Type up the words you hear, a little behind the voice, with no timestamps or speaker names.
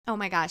Oh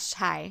my gosh,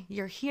 hi.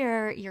 You're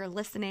here, you're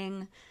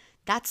listening.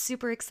 That's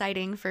super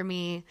exciting for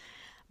me.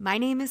 My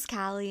name is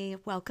Callie.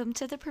 Welcome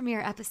to the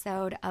premiere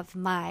episode of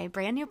my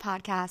brand new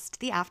podcast,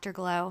 The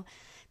Afterglow.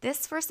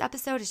 This first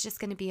episode is just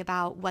going to be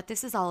about what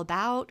this is all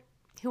about,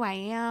 who I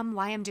am,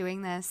 why I'm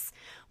doing this,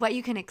 what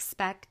you can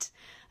expect.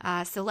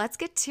 So let's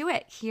get to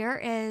it. Here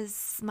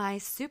is my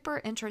super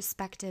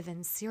introspective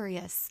and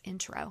serious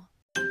intro.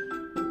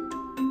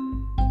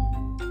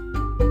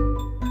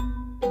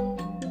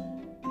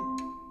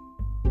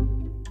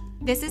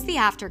 This is The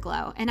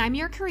Afterglow, and I'm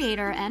your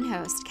creator and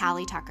host,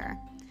 Callie Tucker.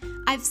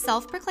 I've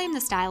self-proclaimed the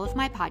style of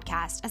my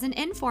podcast as an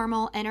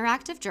informal,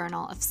 interactive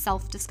journal of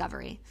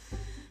self-discovery.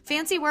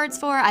 Fancy words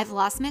for I've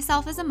lost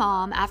myself as a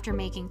mom after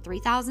making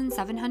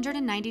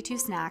 3,792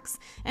 snacks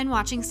and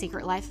watching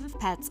Secret Life of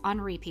Pets on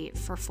repeat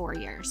for 4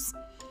 years.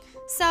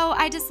 So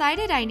I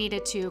decided I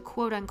needed to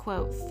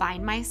quote-unquote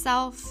find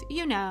myself,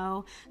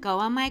 go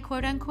on my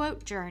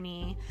quote-unquote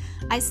journey.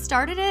 I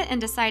started it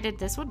and decided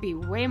this would be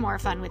way more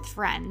fun with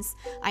friends.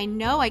 I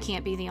know I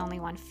can't be the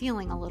only one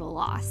feeling a little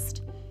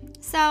lost.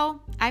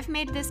 So I've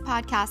made this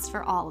podcast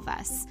for all of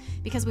us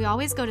because we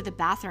always go to the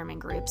bathroom in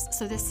groups,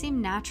 so this seemed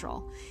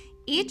natural.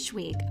 Each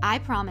week, I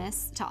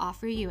promise to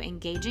offer you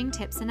engaging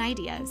tips and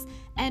ideas,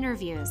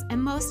 interviews,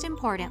 and most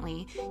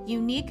importantly,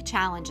 unique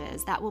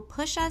challenges that will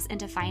push us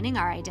into finding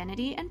our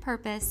identity and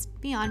purpose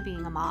beyond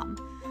being a mom.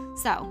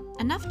 So,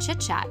 enough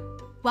chit-chat.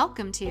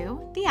 Welcome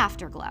to The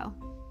Afterglow.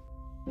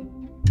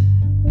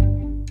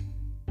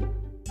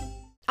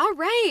 All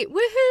right,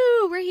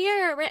 woohoo, we're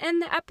here, we're in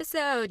the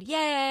episode,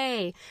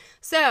 yay!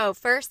 So,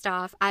 first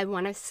off, I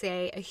want to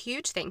say a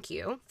huge thank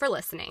you for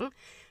listening.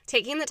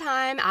 Taking the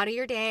time out of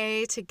your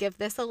day to give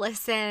this a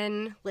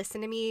listen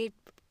to me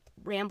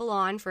ramble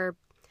on for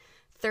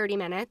 30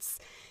 minutes,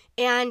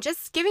 and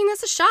just giving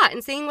this a shot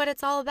and seeing what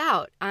it's all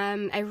about.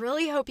 I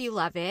really hope you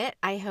love it.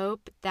 I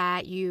hope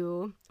that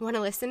you want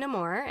to listen to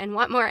more and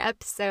want more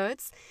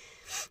episodes.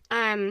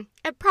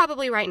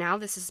 Probably right now,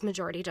 this is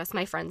majority just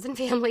my friends and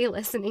family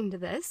listening to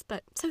this,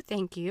 but so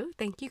thank you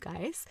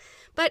guys.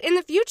 But in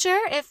the future,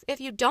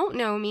 if you don't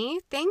know me,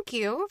 thank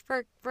you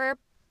for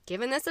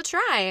giving this a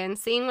try and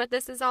seeing what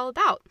this is all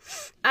about.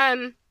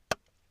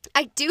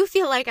 I do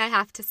feel like I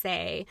have to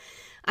say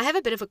I have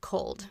a bit of a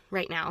cold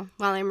right now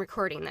while I'm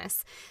recording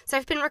this. So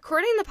I've been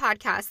recording the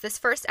podcast. This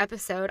first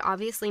episode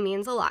obviously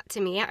means a lot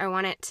to me. I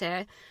want it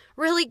to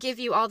really give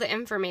you all the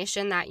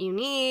information that you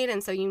need,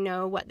 and so you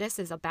know what this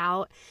is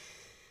about.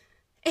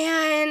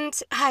 And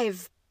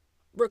I've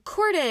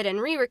recorded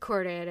and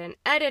re-recorded and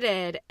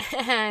edited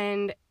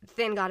and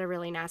then got a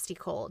really nasty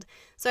cold.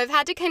 So I've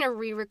had to kind of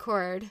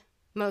re-record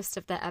most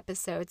of the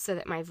episodes so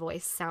that my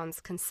voice sounds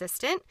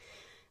consistent.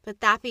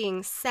 But that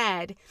being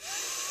said,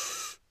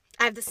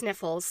 I have the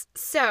sniffles,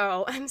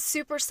 so I'm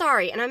super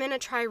sorry, and I'm going to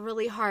try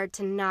really hard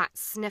to not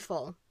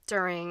sniffle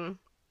during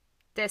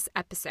this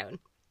episode.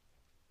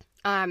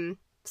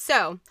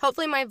 So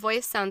hopefully my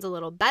voice sounds a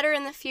little better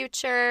in the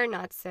future,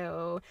 not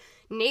so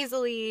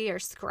nasally or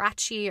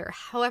scratchy or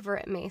however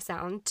it may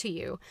sound to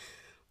you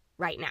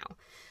right now.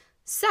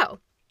 So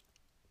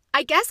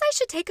I guess I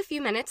should take a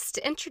few minutes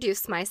to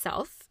introduce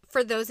myself.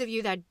 For those of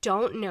you that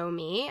don't know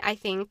me, I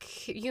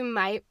think you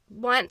might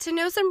want to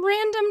know some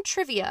random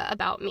trivia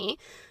about me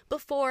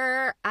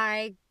before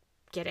I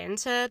get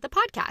into the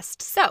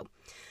podcast. So,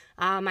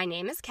 my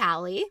name is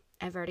Callie.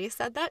 I've already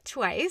said that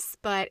twice,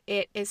 but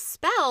it is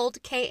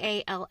spelled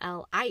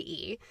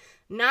Kallie,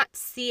 not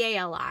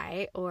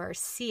Cali or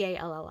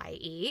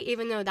Callie,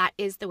 even though that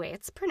is the way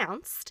it's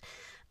pronounced.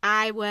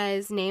 I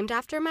was named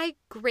after my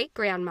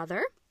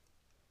great-grandmother.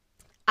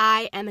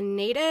 I am a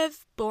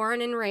native, born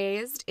and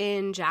raised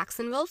in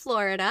Jacksonville,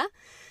 Florida.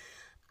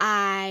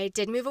 I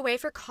did move away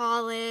for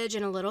college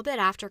and a little bit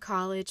after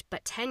college,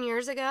 but 10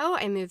 years ago,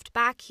 I moved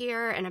back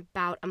here, and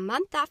about a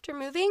month after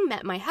moving,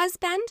 met my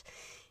husband,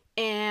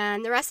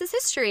 and the rest is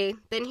history.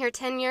 Been here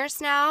 10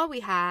 years now.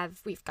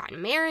 We've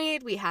gotten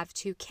married. We have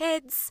 2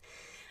 kids.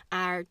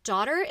 Our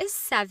daughter is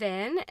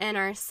 7, and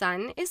our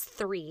son is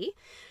 3.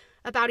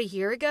 About a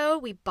year ago,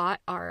 we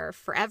bought our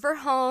forever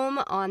home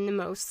on the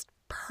most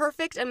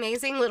perfect,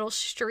 amazing little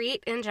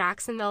street in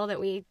Jacksonville that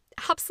we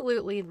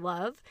absolutely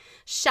love.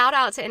 Shout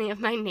out to any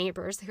of my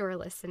neighbors who are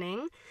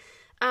listening.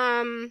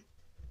 And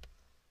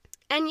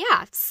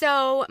yeah,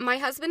 so my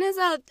husband is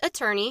an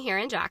attorney here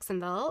in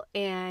Jacksonville,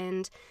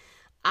 and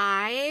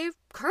I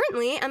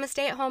currently am a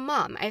stay-at-home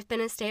mom. I've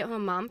been a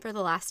stay-at-home mom for the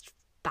last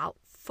about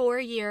 4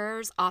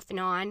 years, off and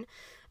on.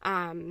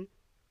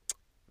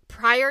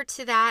 Prior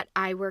to that,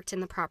 I worked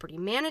in the property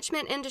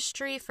management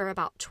industry for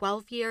about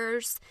 12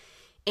 years.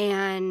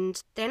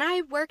 And then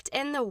I worked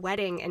in the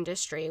wedding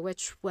industry,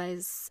 which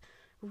was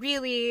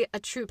really a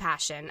true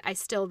passion. I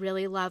still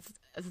really love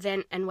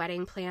event and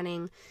wedding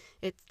planning.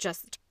 It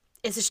just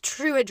is a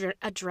true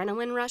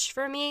adrenaline rush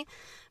for me.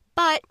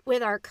 But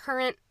with our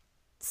current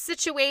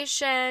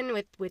situation,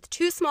 with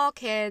 2 small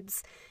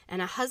kids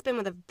and a husband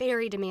with a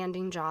very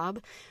demanding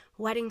job,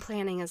 wedding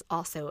planning is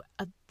also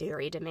a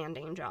very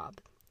demanding job.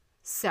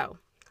 So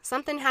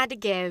something had to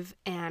give,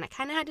 and I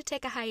kind of had to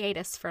take a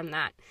hiatus from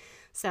that.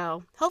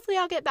 So hopefully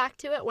I'll get back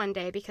to it one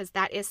day because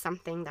that is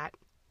something that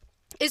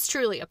is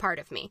truly a part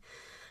of me.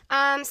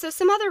 So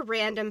some other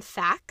random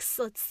facts.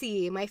 Let's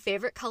see. My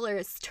favorite color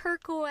is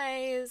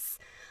turquoise.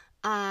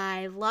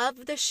 I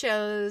love the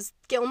shows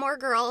Gilmore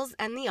Girls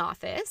and The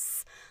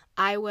Office.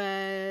 I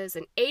was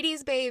an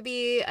 80s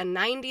baby, a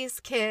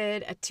 90s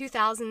kid, a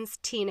 2000s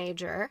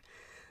teenager.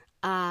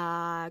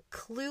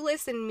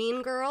 Clueless and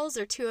Mean Girls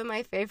are two of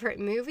my favorite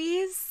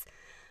movies.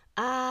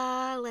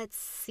 Let's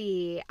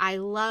see. I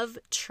love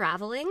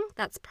traveling.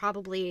 That's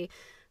probably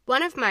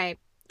one of my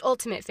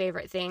ultimate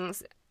favorite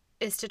things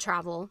is to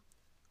travel.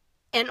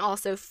 And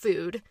also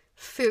food.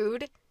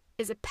 Food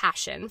is a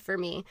passion for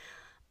me.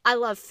 I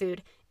love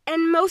food.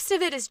 And most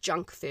of it is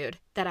junk food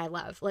that I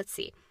love. Let's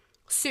see.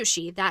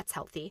 Sushi, that's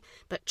healthy.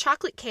 But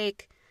chocolate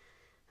cake,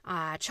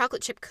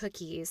 chocolate chip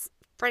cookies,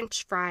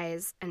 French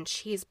fries, and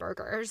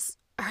cheeseburgers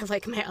are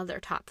like my other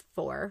top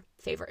 4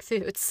 favorite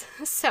foods.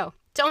 So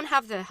don't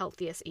have the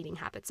healthiest eating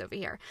habits over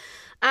here.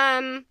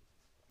 Let's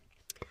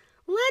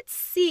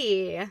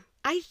see.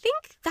 I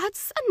think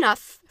that's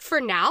enough for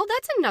now.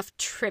 That's enough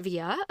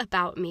trivia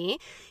about me.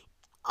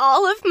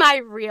 All of my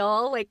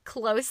real,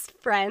 close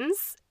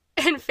friends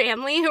and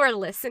family who are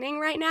listening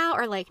right now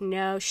are like,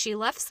 no, she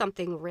left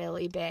something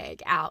really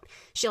big out.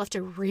 She left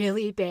a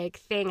really big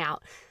thing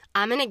out.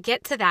 I'm going to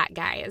get to that,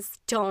 guys.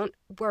 Don't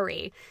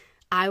worry.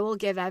 I will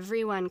give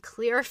everyone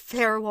clear,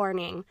 fair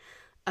warning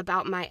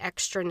about my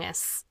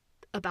extraness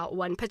about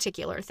one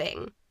particular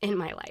thing in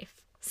my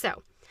life.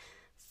 So,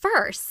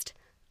 first,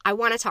 I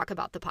want to talk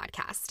about the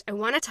podcast. I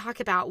want to talk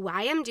about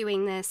why I'm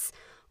doing this,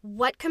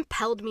 what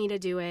compelled me to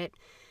do it,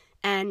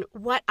 and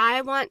what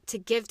I want to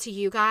give to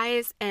you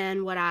guys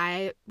and what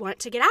I want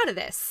to get out of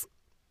this.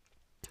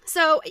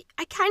 So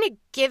I kind of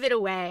give it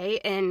away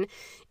in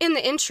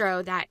the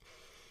intro that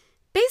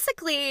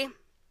basically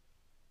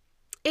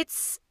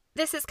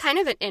this is kind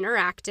of an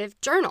interactive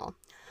journal.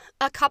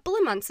 A couple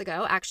of months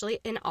ago, actually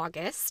in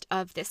August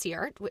of this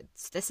year,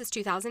 this is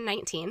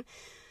 2019,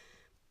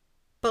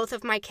 both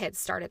of my kids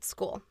started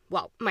school.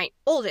 Well, my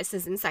oldest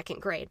is in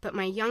 2nd grade, but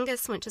my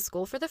youngest went to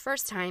school for the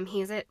first time.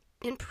 He's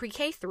in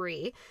pre-K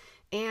 3,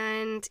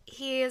 and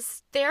he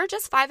is there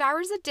just 5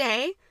 hours a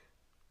day,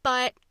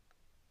 but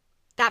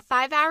that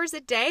 5 hours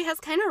a day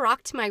has kind of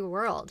rocked my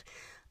world.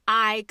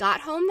 I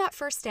got home that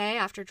first day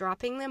after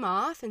dropping them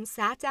off and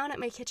sat down at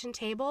my kitchen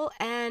table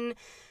and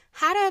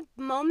had a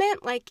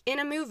moment like in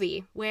a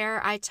movie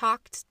where I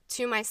talked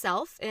to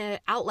myself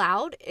out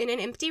loud in an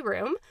empty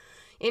room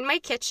in my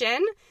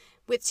kitchen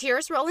with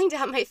tears rolling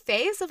down my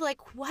face of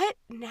what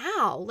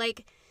now?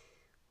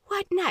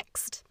 What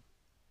next?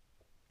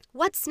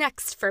 What's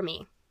next for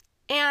me?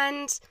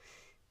 And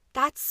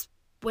that's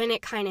when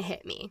it kind of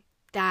hit me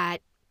that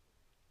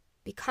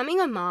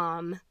becoming a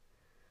mom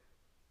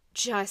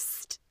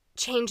just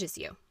changes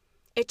you.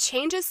 It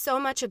changes so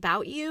much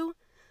about you,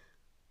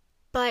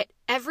 but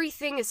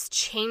everything is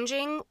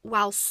changing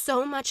while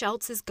so much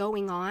else is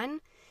going on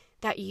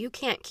that you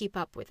can't keep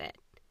up with it.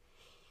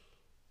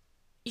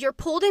 You're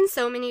pulled in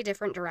so many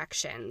different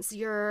directions.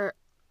 You're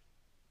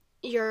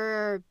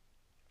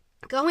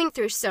going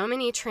through so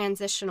many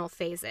transitional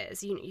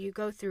phases. You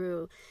go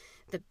through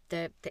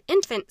the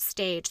infant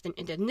stage,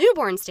 the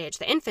newborn stage,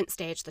 the infant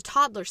stage, the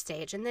toddler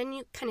stage, and then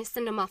you kind of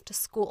send them off to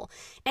school.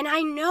 And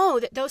I know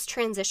that those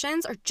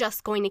transitions are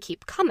just going to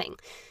keep coming.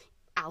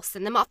 I'll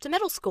send them off to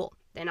middle school.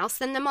 Then I'll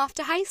send them off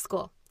to high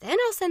school. Then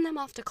I'll send them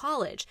off to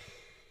college.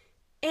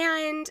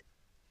 And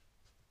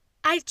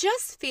I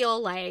just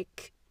feel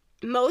like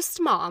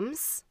most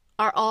moms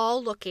are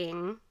all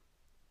looking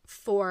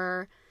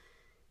for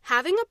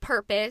having a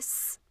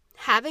purpose,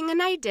 having an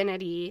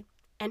identity,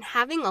 and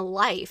having a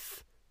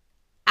life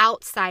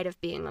outside of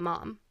being a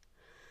mom.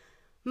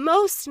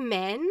 Most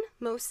men,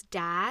 most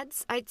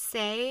dads, I'd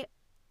say,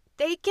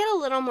 they get a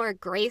little more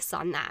grace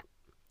on that.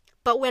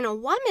 But when a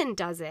woman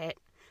does it,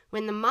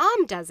 when the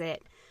mom does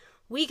it,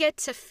 we get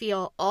to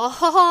feel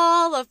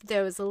all of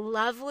those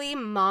lovely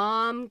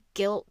mom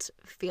guilt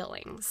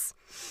feelings.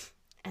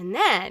 And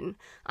then,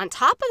 on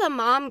top of the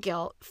mom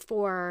guilt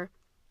for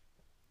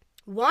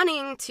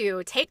wanting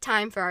to take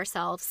time for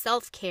ourselves,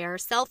 self-care,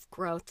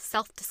 self-growth,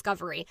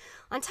 self-discovery,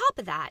 on top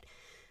of that,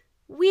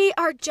 we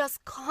are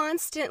just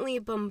constantly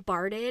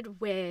bombarded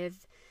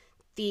with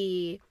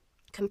the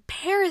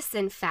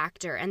comparison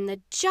factor and the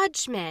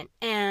judgment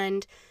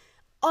and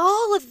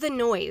all of the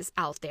noise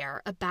out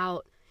there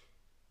about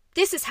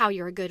this is how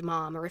you're a good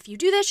mom, or if you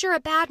do this, you're a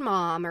bad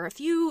mom, or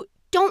if you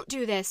don't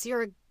do this,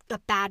 you're a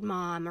bad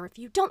mom, or if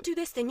you don't do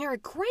this, then you're a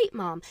great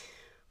mom.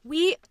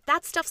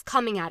 That stuff's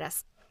coming at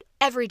us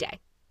every day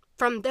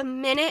from the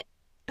minute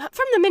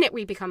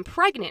we become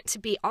pregnant, to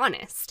be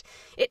honest.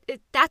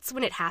 That's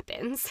when it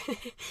happens.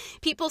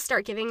 People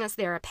start giving us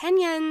their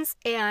opinions,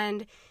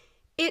 and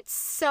it's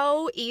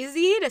so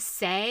easy to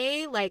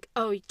say,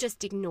 oh,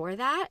 just ignore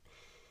that.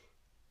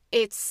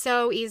 It's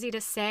so easy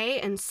to say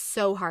and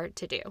so hard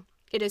to do.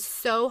 It is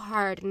so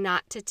hard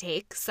not to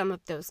take some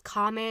of those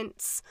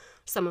comments,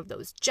 some of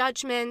those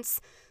judgments,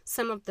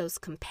 some of those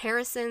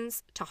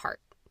comparisons to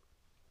heart.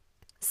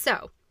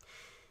 So,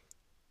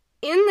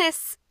 in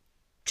this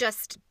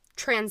just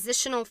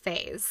transitional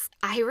phase,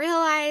 I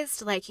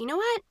realized, like, you know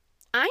what?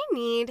 I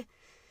need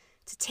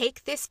to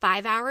take this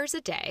 5 hours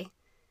a day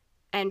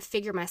and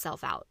figure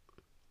myself out,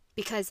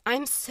 because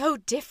I'm so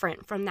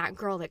different from that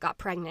girl that got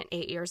pregnant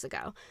 8 years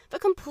ago. A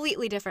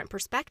completely different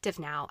perspective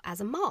now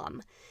as a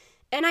mom.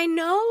 And I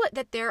know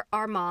that there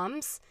are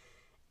moms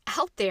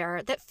out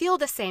there that feel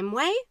the same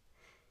way,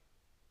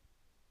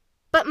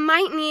 but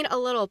might need a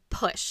little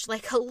push,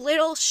 like a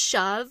little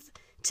shove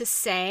to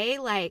say,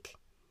 like,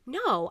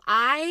 no,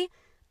 I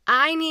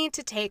need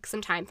to take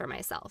some time for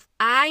myself.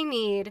 I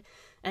need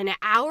an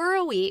hour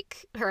a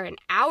week, or an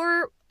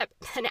hour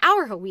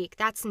a week.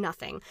 That's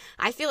nothing.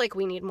 I feel like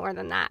we need more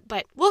than that,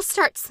 but we'll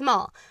start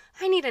small.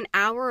 I need an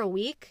hour a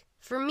week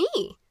for me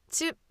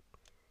to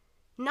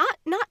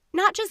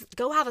not just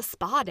go have a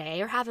spa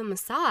day or have a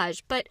massage,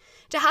 but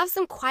to have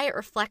some quiet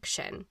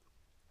reflection,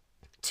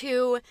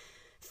 to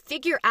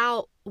figure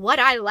out what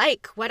I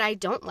like, what I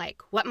don't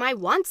like, what my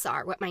wants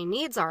are, what my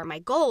needs are, my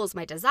goals,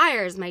 my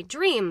desires, my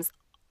dreams,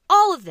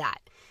 all of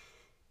that.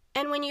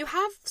 And when you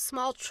have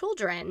small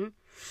children,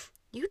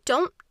 you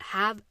don't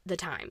have the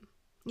time.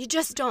 You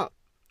just don't,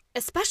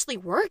 especially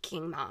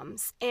working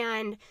moms.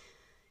 And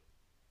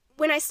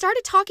when I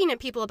started talking to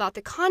people about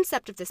the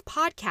concept of this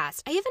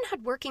podcast, I even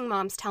had working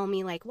moms tell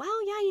me, like,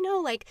 well, yeah,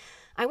 like,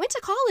 I went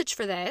to college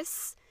for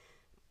this,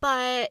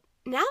 but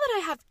now that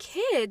I have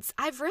kids,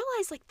 I've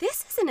realized, like,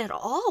 this isn't at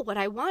all what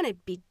I want to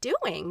be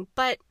doing,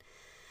 but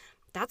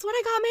that's what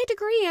I got my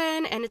degree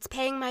in, and it's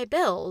paying my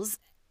bills.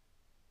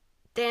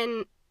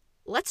 Then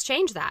let's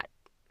change that.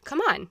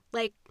 Come on.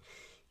 Like,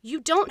 you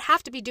don't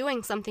have to be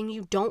doing something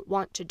you don't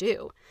want to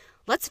do.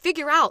 Let's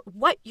figure out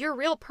what your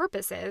real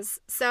purpose is.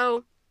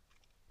 So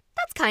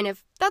that's kind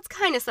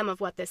of some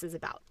of what this is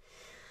about.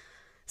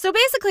 So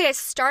basically, I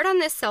start on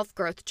this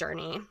self-growth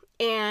journey,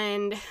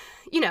 and,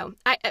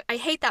 I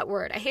hate that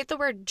word. I hate the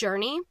word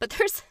journey, but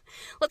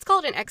let's call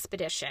it an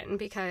expedition,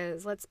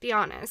 because let's be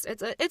honest,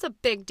 it's a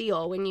big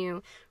deal when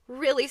you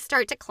really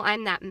start to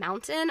climb that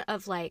mountain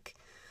of, like,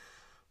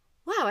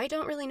 wow, I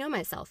don't really know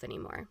myself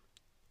anymore.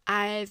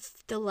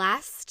 The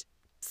last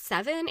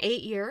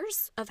 7-8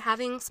 years of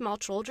having small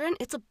children,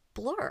 it's a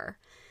blur.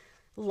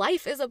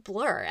 Life is a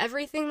blur.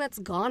 Everything that's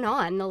gone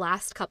on the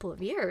last couple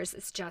of years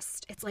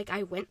it's like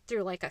I went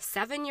through like a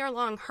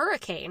 7-year-long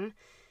hurricane,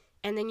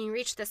 and then you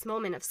reach this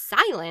moment of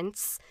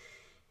silence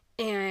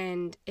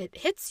and it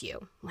hits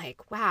you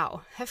like,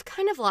 wow, I've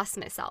kind of lost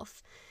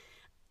myself.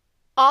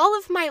 All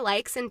of my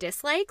likes and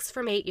dislikes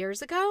from 8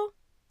 years ago,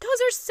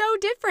 those are so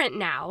different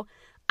now.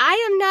 I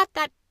am not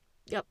that,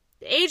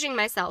 aging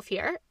myself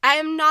here, I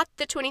am not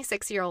the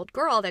 26-year-old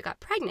girl that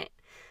got pregnant.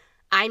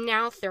 I'm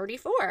now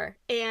 34,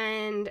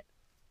 and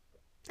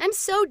I'm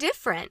so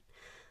different.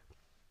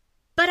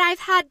 But I've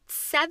had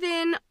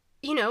 7,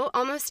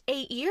 almost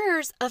 8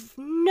 years of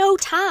no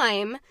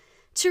time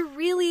to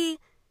really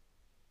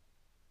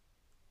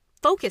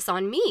focus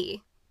on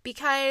me,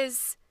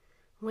 because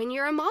when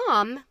you're a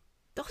mom,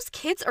 those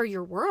kids are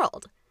your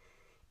world.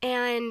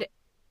 And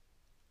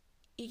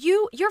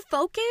your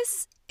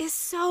focus is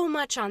so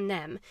much on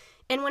them.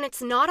 And when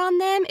it's not on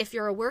them, if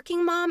you're a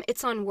working mom,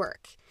 it's on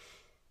work.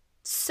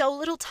 So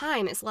little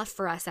time is left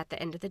for us at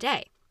the end of the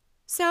day.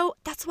 So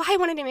that's why I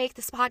wanted to make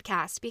this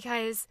podcast,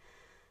 because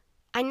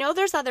I know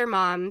there's other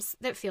moms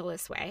that feel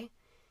this way.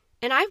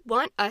 And I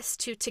want us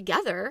to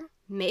together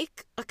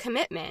make a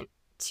commitment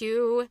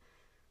to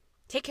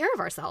take care of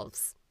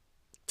ourselves,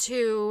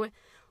 to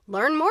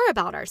learn more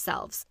about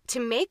ourselves, to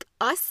make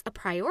us a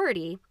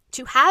priority,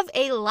 to have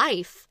a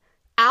life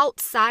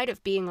outside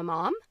of being a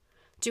mom,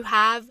 to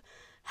have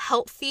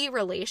healthy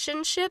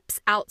relationships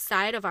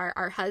outside of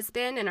our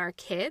husband and our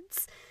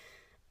kids,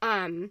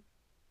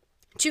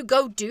 to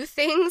go do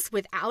things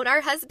without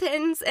our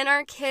husbands and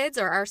our kids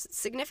or our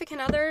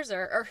significant others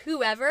or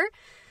whoever.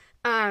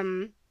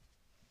 So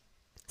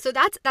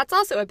that's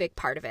also a big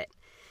part of it.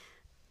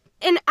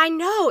 And I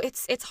know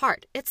it's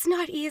hard. It's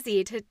not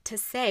easy to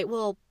say,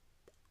 well,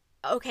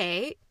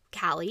 okay,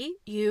 Callie,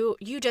 you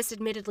just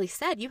admittedly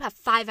said you have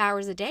 5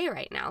 hours a day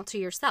right now to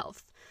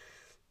yourself.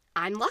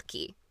 I'm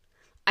lucky.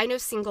 I know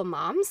single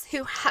moms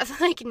who have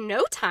like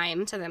no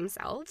time to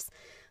themselves.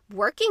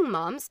 Working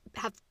moms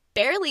have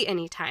barely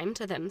any time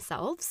to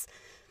themselves.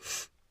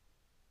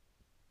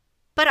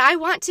 But I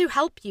want to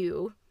help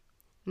you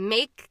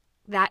make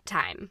that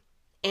time.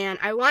 And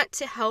I want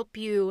to help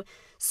you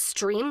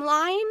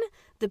streamline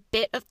the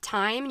bit of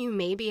time you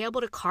may be able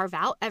to carve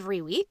out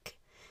every week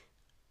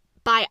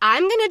by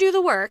I'm going to do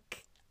the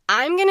work,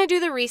 I'm going to do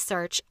the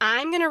research,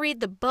 I'm going to read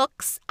the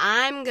books,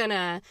 I'm going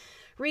to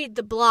read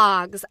the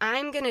blogs,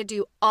 I'm going to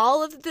do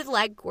all of the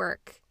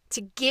legwork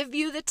to give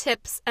you the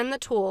tips and the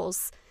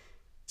tools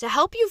to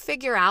help you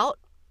figure out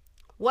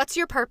what's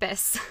your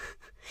purpose.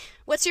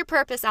 What's your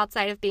purpose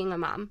outside of being a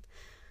mom?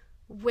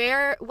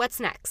 What's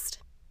next?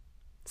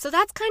 So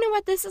that's kind of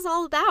what this is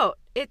all about.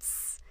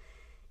 It's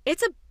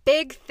a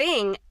big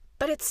thing,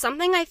 but it's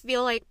something I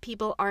feel like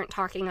people aren't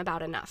talking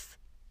about enough.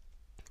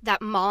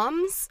 That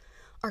moms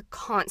are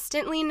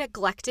constantly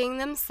neglecting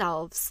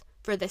themselves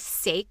for the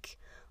sake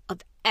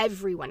of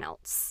everyone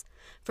else,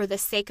 for the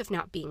sake of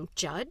not being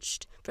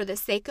judged, for the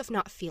sake of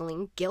not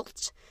feeling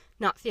guilt,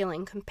 not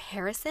feeling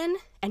comparison,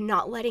 and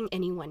not letting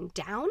anyone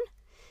down.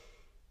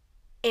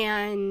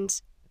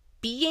 And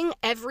being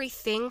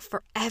everything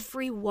for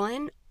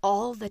everyone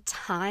all the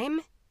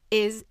time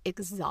is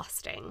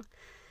exhausting.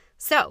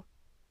 So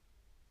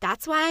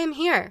that's why I'm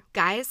here,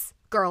 guys,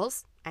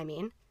 girls, I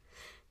mean.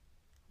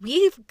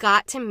 We've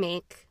got to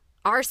make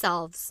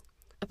ourselves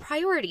a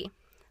priority.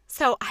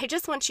 So I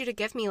just want you to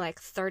give me like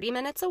 30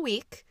 minutes a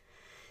week.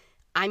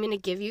 I'm going to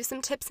give you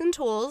some tips and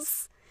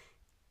tools,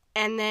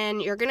 and then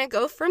you're going to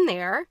go from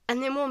there,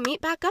 and then we'll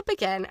meet back up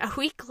again a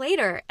week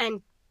later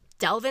and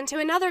delve into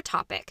another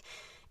topic.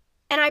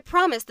 And I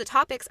promise the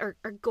topics are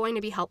going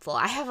to be helpful.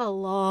 I have a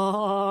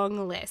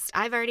long list.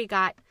 I've already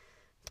got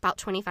about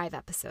 25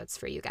 episodes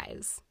for you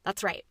guys.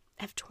 That's right.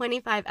 I have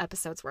 25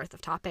 episodes worth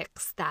of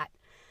topics that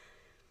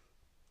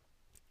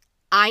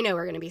I know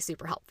are going to be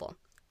super helpful.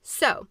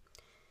 So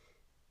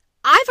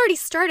I've already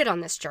started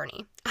on this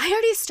journey. I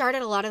already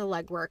started a lot of the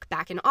legwork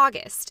back in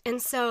August.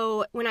 And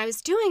so when I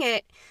was doing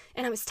it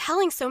and I was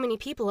telling so many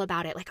people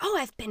about it, like, oh,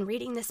 I've been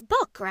reading this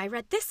book, or I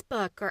read this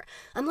book, or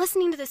I'm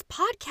listening to this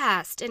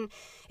podcast, and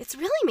it's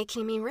really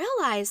making me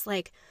realize,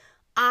 like,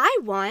 I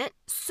want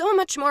so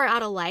much more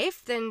out of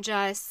life than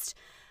just,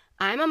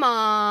 I'm a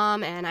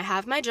mom and I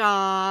have my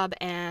job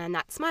and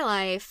that's my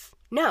life.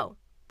 No,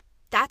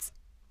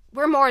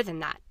 we're more than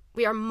that.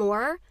 We are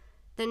more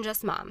than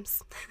just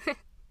moms.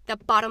 The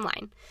bottom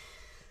line.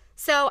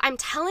 So I'm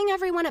telling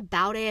everyone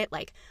about it,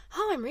 like,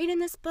 oh, I'm reading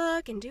this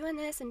book and doing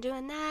this and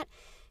doing that.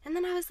 And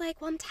then I was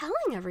like, well, I'm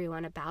telling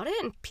everyone about it.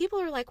 And people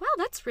are like, wow,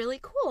 that's really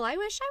cool. I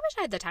wish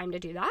I had the time to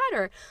do that.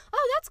 Or,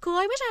 oh, that's cool.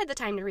 I wish I had the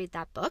time to read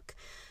that book.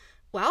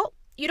 Well,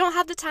 you don't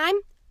have the time.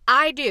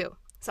 I do.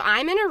 So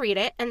I'm going to read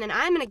it, and then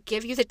I'm going to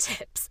give you the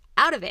tips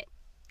out of it.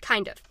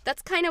 Kind of.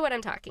 That's kind of what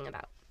I'm talking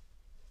about.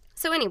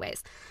 So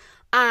anyways,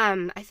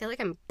 I feel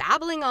like I'm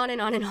babbling on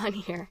and on and on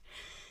here.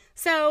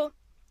 So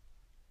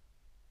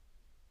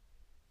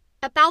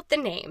about the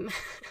name.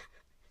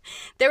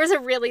 There was a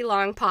really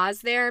long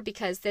pause there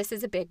because this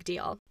is a big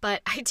deal.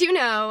 But I do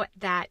know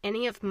that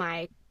any of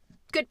my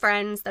good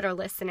friends that are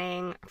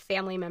listening,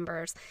 family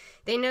members,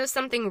 they know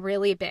something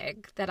really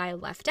big that I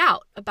left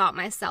out about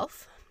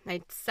myself.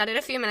 I said it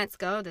a few minutes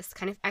ago, this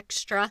kind of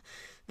extra,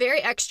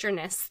 very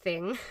extraness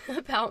thing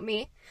about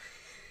me.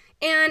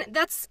 And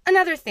that's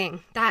another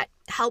thing that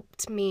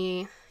helped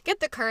me get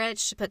the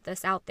courage to put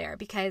this out there,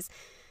 because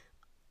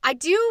I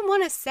do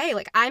want to say,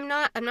 like, I'm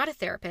not a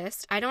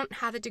therapist. I don't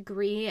have a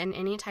degree in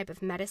any type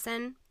of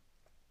medicine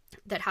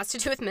that has to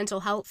do with mental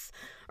health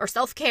or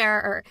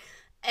self-care or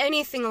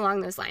anything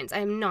along those lines. I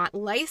am not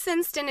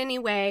licensed in any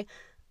way.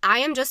 I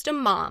am just a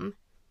mom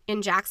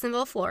in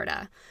Jacksonville,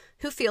 Florida,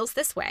 who feels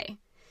this way,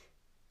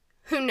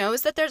 who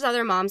knows that there's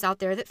other moms out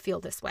there that feel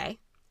this way,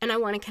 and I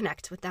want to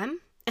connect with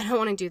them, and I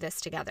want to do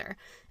this together.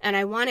 And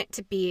I want it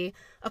to be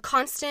a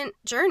constant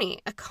journey,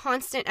 a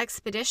constant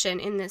expedition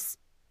in this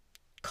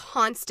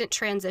constant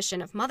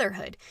transition of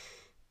motherhood.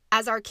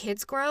 As our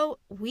kids grow,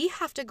 we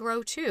have to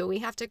grow too. We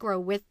have to grow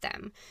with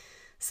them.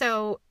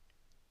 So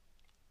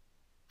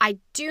I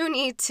do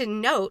need to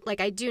note,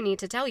 like, I do need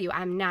to tell you,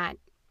 I'm not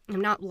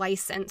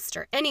licensed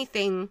or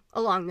anything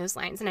along those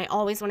lines. And I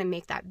always want to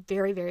make that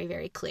very, very,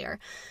 very clear.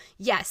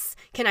 Yes.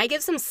 Can I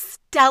give some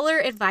stellar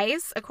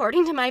advice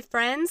according to my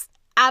friends?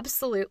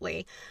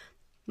 Absolutely.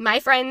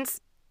 My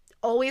friends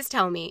always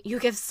tell me, you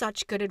give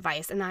such good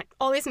advice, and that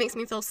always makes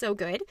me feel so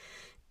good.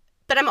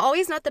 But I'm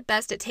always not the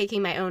best at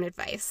taking my own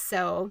advice.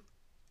 So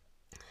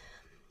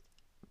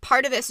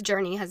part of this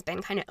journey has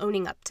been kind of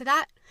owning up to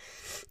that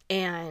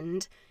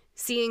and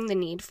seeing the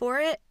need for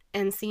it,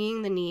 and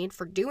seeing the need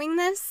for doing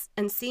this,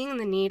 and seeing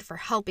the need for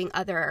helping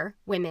other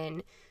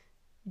women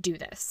do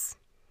this.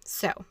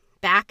 So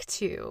back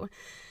to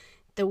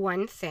the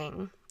one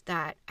thing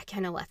that I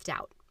kind of left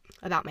out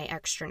about my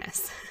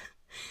extraness.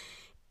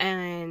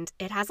 And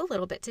it has a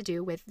little bit to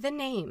do with the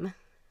name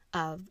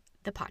of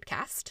the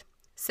podcast.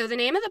 So the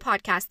name of the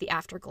podcast, The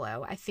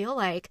Afterglow, I feel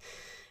like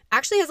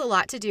actually has a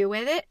lot to do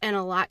with it, and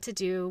a lot to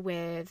do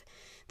with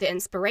the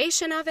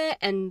inspiration of it,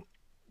 and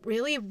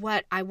really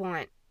what I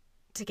want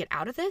to get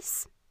out of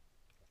this.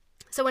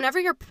 So whenever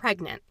you're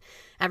pregnant,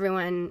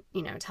 everyone,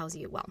 tells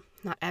you, well,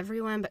 not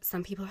everyone, but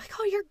some people are like,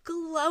 oh, you're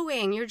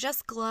glowing. You're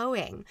just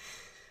glowing.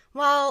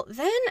 Well,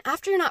 then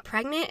after you're not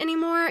pregnant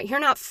anymore, you're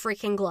not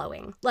freaking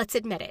glowing. Let's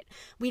admit it.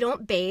 We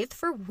don't bathe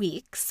for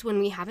weeks when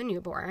we have a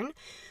newborn.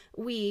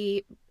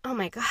 Oh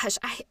my gosh,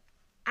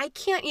 I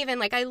can't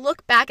even, I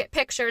look back at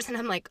pictures and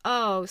I'm like,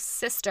 oh,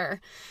 sister,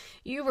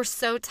 you were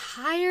so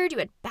tired. You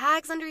had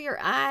bags under your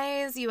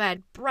eyes. You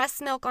had breast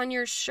milk on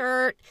your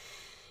shirt.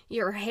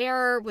 Your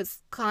hair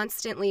was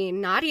constantly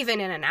not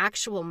even in an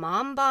actual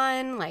mom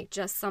bun,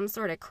 just some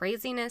sort of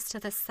craziness to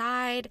the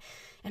side.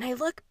 And I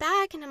look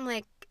back and I'm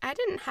like, I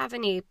didn't have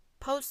any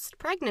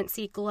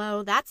post-pregnancy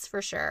glow, that's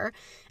for sure.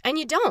 And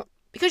you don't,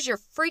 because you're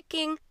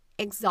freaking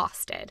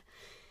exhausted.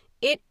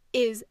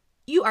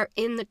 You are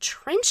in the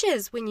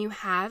trenches when you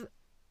have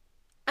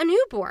a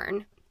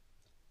newborn.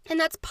 And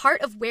that's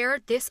part of where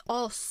this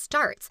all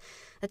starts.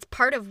 That's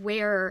part of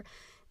where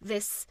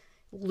this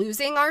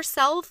losing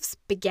ourselves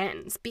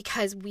begins,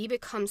 because we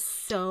become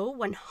so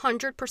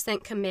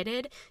 100%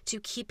 committed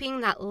to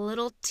keeping that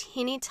little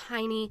teeny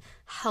tiny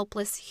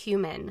helpless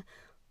human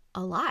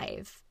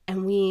alive.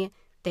 And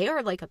they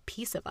are like a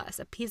piece of us,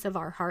 a piece of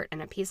our heart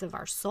and a piece of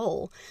our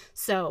soul.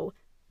 So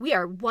we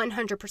are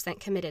 100%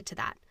 committed to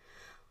that.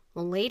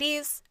 Well,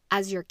 ladies,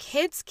 as your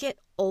kids get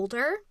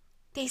older,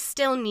 they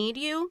still need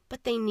you,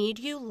 but they need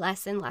you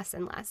less and less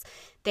and less.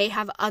 They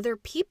have other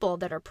people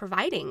that are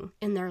providing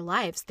in their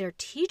lives, their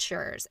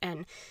teachers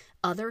and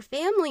other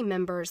family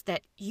members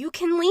that you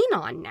can lean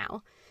on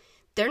now.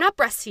 They're not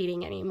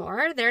breastfeeding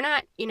anymore. They're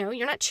not,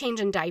 you're not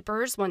changing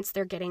diapers once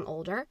they're getting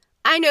older.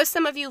 I know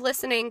some of you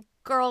listening,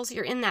 girls,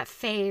 you're in that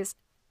phase,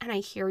 and I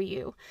hear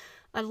you.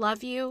 I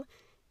love you,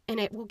 and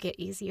it will get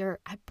easier.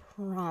 I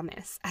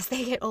promise. As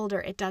they get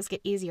older, it does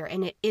get easier,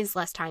 and it is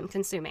less time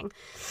consuming.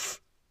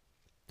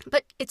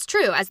 But it's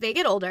true, as they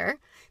get older,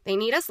 they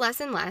need us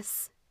less and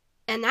less,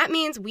 and that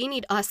means we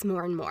need us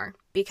more and more,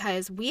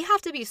 because we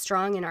have to be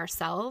strong in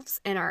ourselves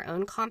and our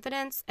own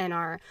confidence and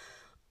our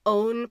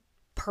own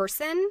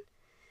person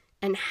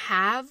and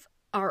have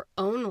our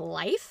own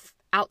life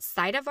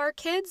outside of our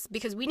kids,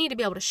 because we need to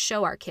be able to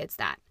show our kids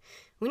that.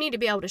 We need to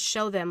be able to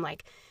show them,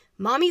 like,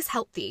 mommy's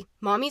healthy,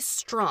 mommy's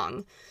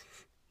strong,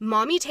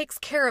 mommy takes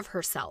care of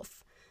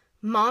herself.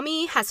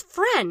 Mommy has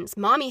friends,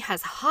 mommy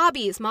has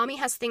hobbies, mommy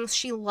has things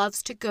she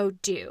loves to go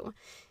do.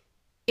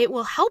 It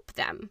will help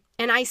them.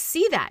 And I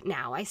see that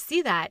now. I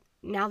see that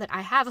now that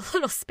I have a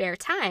little spare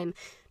time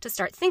to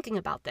start thinking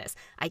about this.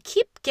 I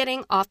keep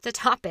getting off the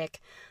topic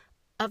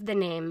of the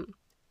name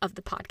of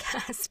the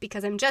podcast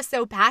because I'm just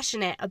so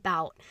passionate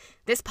about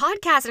this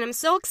podcast and I'm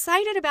so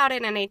excited about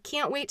it and I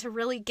can't wait to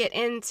really get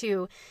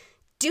into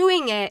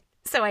doing it,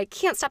 so I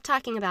can't stop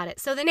talking about it.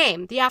 So the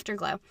name, the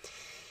afterglow.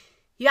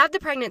 You have the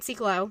pregnancy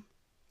glow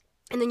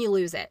and then you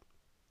lose it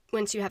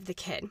once you have the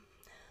kid.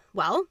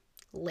 Well,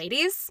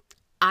 ladies,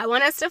 I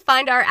want us to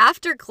find our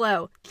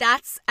afterglow.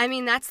 That's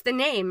the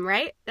name,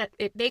 right? That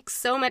it makes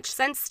so much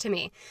sense to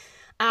me.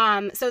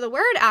 So the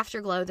word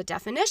afterglow, the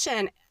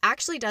definition,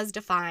 actually does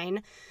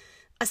define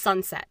a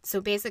sunset.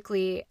 So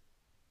basically,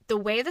 the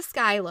way the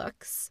sky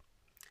looks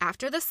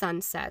after the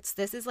sun sets,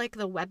 this is like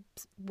the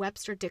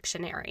Webster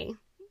Dictionary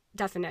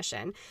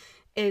definition,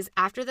 is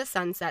after the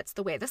sun sets,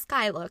 the way the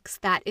sky looks,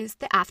 that is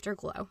the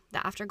afterglow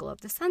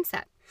of the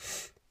sunset.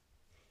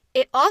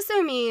 It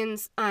also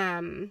means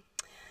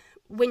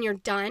when you're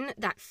done,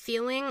 that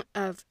feeling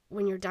of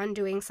when you're done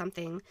doing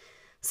something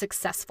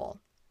successful.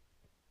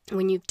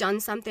 When you've done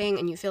something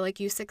and you feel like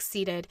you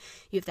succeeded,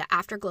 you have the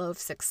afterglow of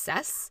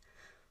success.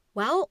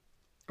 Well,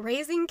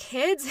 raising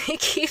kids,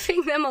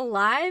 keeping them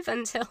alive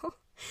until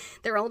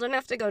they're old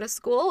enough to go to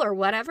school or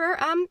whatever,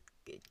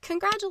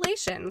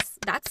 congratulations.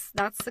 That's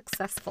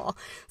successful.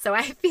 So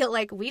I feel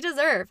like we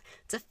deserve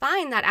to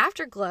find that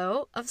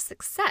afterglow of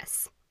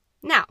success.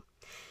 Now,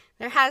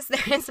 there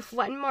is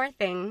one more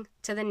thing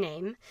to the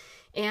name,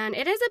 and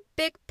it is a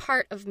big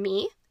part of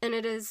me, and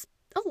it is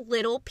a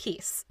little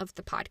piece of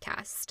the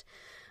podcast.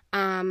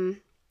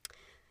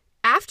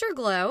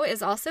 Afterglow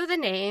is also the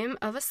name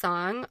of a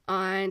song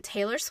on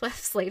Taylor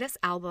Swift's latest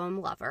album,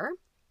 Lover.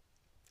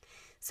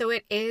 So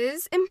it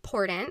is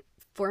important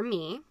for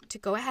me to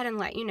go ahead and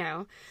let you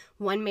know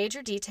one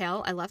major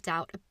detail I left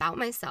out about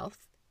myself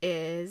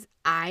is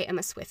I am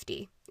a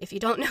Swiftie. If you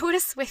don't know what a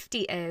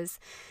Swiftie is,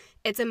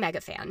 it's a mega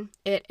fan.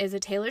 It is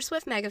a Taylor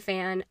Swift mega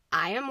fan.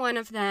 I am one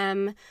of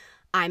them.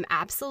 I'm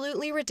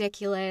absolutely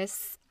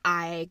ridiculous.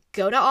 I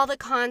go to all the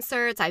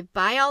concerts. I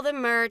buy all the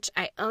merch.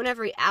 I own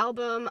every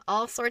album,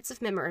 all sorts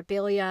of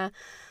memorabilia.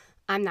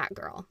 I'm that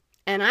girl.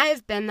 And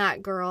I've been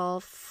that girl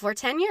for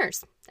 10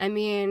 years. I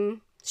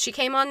mean, she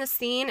came on the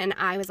scene and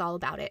I was all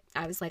about it.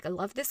 I was like, I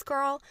love this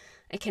girl.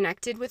 I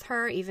connected with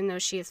her, even though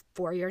she is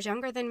 4 years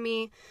younger than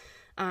me.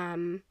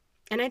 And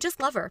I just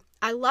love her.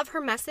 I love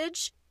her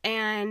message.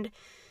 And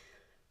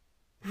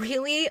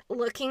really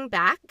looking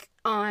back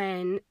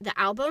on the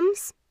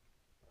albums,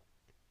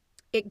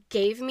 it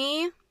gave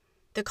me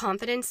the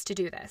confidence to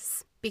do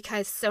this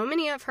because so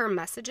many of her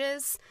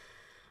messages,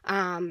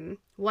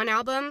 one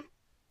album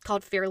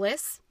called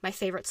Fearless, my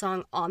favorite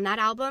song on that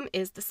album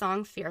is the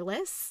song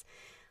Fearless.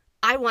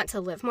 I want to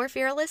live more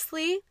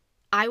fearlessly.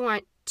 I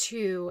want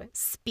to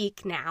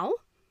speak now.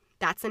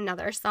 That's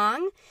another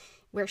song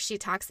where she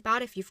talks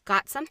about if you've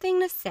got something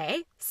to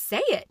say,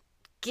 say it.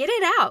 Get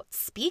it out.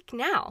 Speak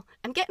now.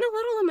 I'm getting a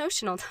little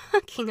emotional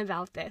talking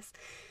about this,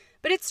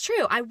 but it's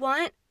true. I've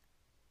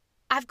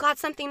got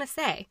something to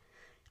say.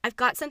 I've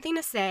got something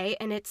to say,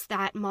 and it's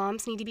that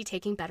moms need to be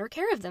taking better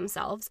care of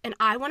themselves, and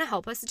I want to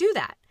help us do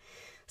that.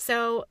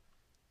 So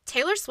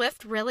Taylor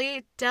Swift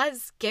really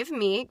has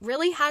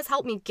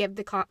helped me get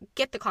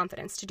the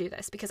confidence to do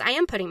this because I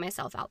am putting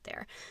myself out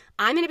there.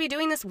 I'm going to be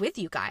doing this with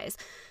you guys,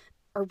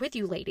 or with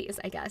you ladies,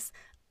 I guess.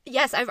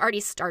 Yes, I've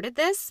already started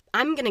this.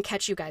 I'm going to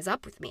catch you guys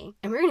up with me,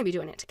 and we're going to be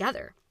doing it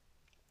together.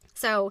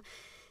 So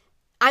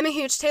I'm a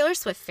huge Taylor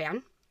Swift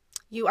fan.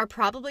 You are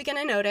probably going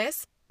to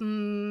notice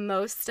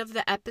most of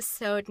the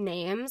episode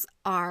names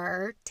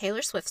are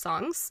Taylor Swift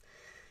songs.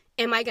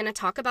 Am I going to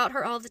talk about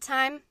her all the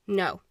time?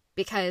 No,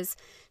 because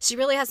she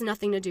really has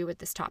nothing to do with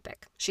this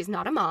topic. She's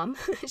not a mom.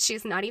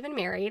 She's not even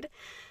married.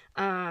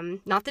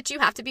 Not that you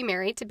have to be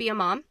married to be a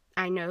mom.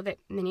 I know that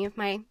many of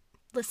my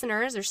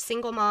listeners are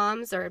single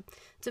moms or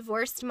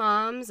divorced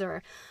moms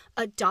or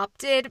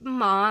adopted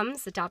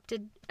moms,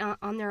 adopted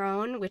on their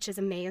own, which is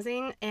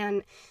amazing.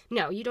 And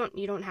no, you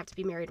don't have to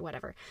be married,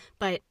 whatever.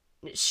 But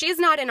she's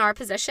not in our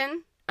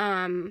position.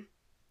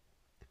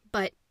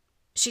 But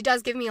she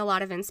does give me a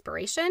lot of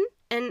inspiration,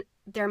 and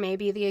there may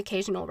be the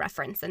occasional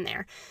reference in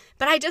there.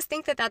 But I just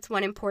think that that's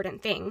one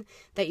important thing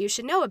that you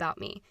should know about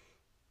me,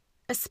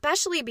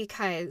 especially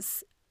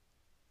because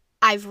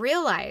I've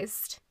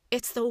realized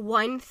it's the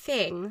one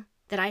thing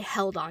that I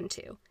held on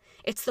to.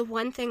 It's the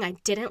one thing I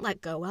didn't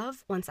let go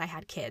of once I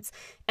had kids.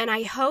 And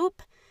I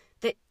hope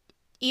that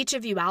each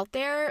of you out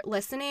there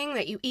listening,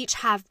 that you each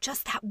have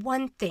just that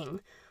one thing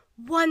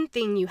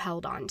you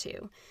held on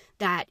to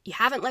that you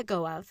haven't let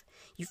go of.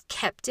 You've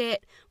kept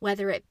it,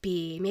 whether it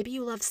be maybe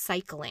you love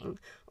cycling,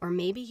 or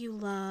maybe you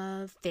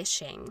love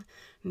fishing,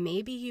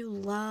 maybe you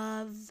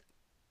love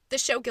the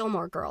show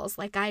Gilmore Girls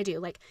like I do,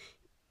 like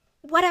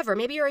whatever.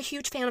 Maybe you're a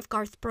huge fan of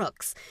Garth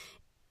Brooks.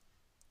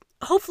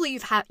 Hopefully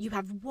you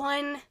have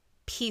one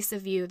piece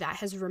of you that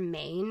has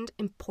remained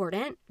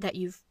important that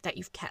you've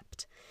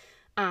kept.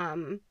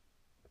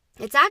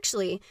 It's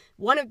actually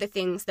one of the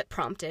things that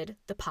prompted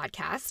the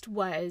podcast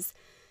was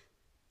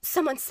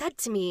someone said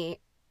to me,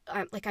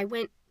 like I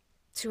went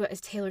to a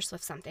Taylor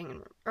Swift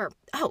something,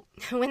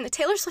 when the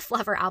Taylor Swift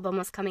Lover album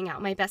was coming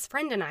out, my best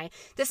friend and I,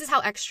 this is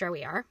how extra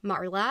we are,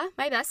 Marla,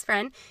 my best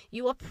friend,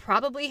 you will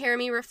probably hear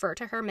me refer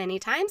to her many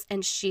times,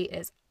 and she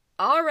is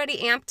already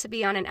amped to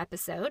be on an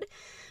episode,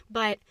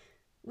 but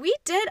we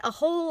did a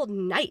whole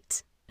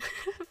night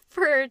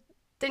for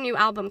the new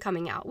album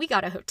coming out. We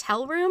got a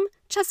hotel room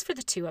just for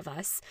the two of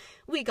us.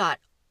 We got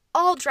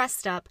all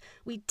dressed up.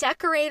 We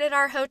decorated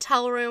our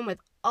hotel room with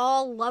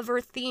all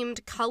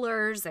lover-themed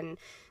colors and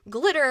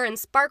glitter and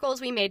sparkles.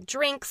 We made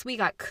drinks. We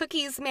got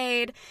cookies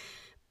made.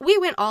 We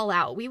went all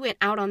out. We went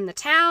out on the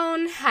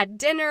town, had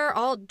dinner,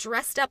 all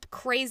dressed up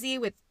crazy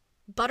with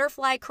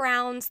butterfly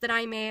crowns that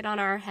I made on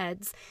our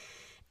heads.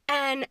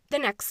 And the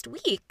next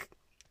week,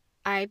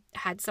 I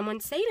had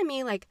someone say to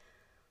me, like,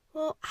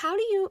 well, how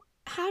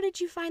did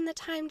you find the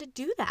time to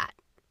do that?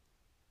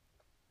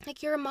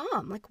 Like, you're a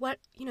mom. Like, what,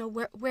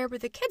 where were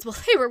the kids? Well,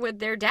 they were with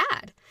their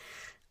dad.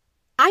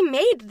 I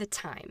made the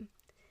time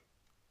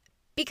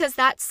because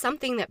that's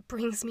something that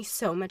brings me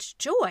so much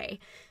joy.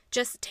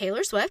 Just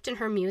Taylor Swift and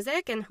her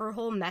music and her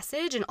whole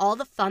message and all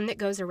the fun that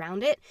goes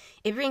around it.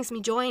 It brings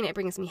me joy and it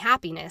brings me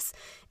happiness.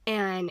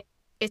 And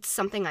it's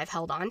something I've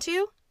held on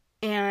to.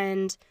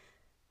 And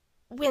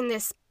when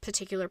this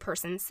particular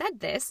person said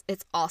this,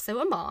 it's also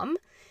a mom.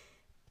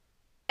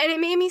 And it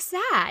made me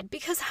sad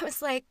because I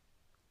was like,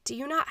 do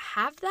you not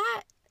have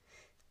that?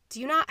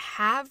 Do you not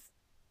have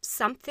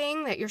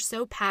something that you're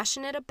so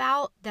passionate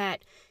about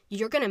that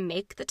you're going to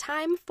make the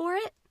time for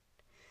it?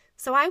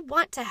 So I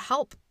want to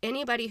help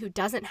anybody who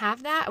doesn't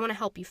have that. I want to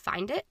help you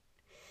find it.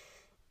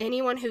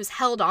 Anyone who's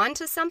held on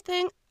to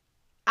something,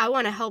 I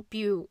want to help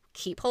you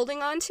keep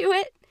holding on to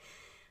it.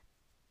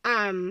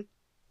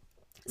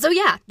 So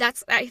yeah,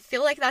 I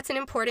feel like that's an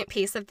important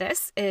piece of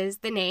this is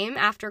the name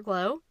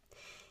Afterglow.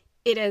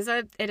 It is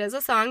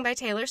a song by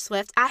Taylor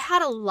Swift. I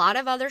had a lot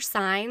of other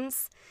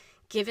signs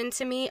given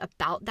to me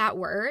about that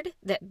word,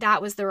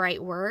 that was the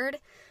right word.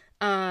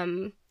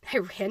 I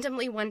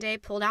randomly one day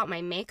pulled out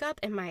my makeup,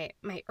 and my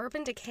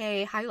Urban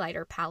Decay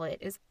highlighter palette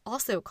is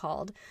also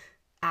called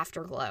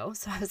Afterglow.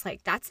 So I was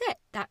like, that's it.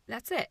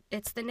 That's it.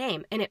 It's the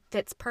name, and it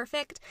fits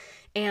perfect.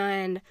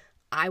 And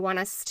I want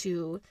us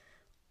to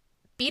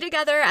be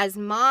together as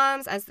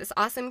moms, as this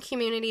awesome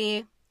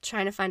community,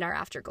 trying to find our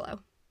afterglow.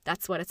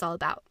 That's what it's all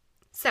about.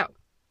 So,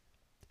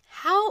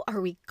 how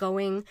are we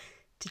going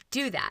to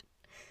do that?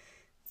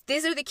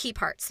 These are the key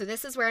parts. So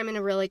this is where I'm going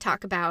to really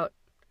talk about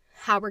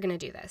how we're going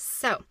to do this.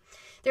 So,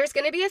 there's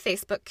going to be a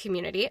Facebook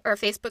community or a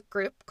Facebook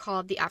group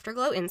called the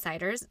Afterglow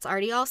Insiders. It's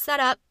already all set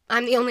up.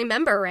 I'm the only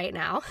member right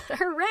now.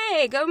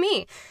 Hooray, go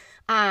me.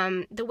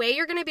 The way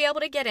you're going to be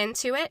able to get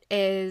into it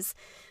is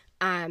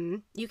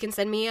you can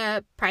send me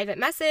a private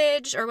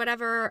message or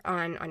whatever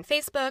on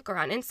Facebook or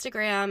on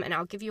Instagram, and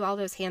I'll give you all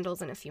those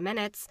handles in a few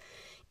minutes.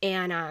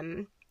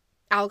 And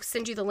I'll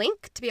send you the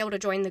link to be able to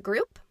join the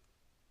group.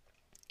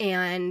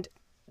 And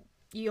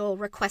you'll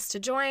request to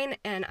join,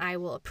 and I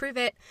will approve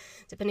it,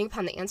 depending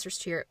upon the answers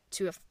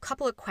to a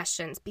couple of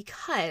questions,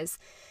 because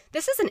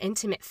this is an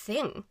intimate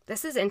thing.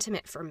 This is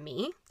intimate for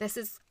me.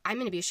 I'm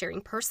going to be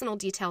sharing personal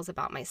details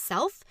about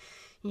myself.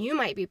 You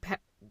might be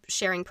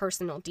sharing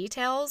personal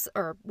details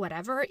or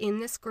whatever in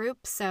this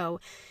group. So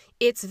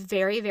it's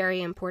very,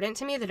 very important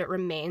to me that it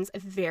remains a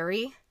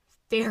very,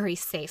 very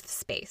safe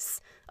space,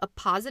 a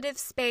positive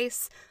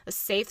space, a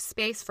safe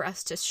space for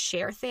us to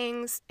share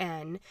things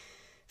and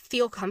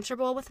feel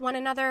comfortable with one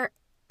another.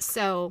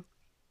 So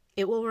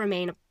it will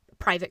remain a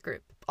private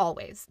group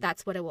always.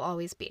 That's what it will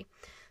always be.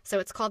 So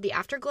it's called the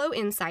Afterglow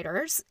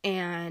Insiders,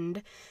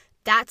 and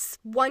that's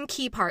one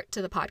key part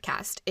to the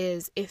podcast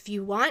is if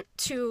you want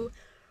to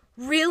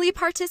really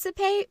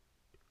participate,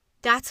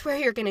 that's where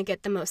you're going to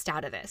get the most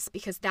out of this,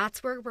 because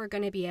that's where we're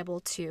going to be able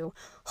to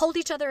hold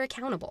each other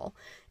accountable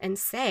and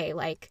say,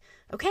 like,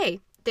 okay,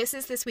 this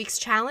is this week's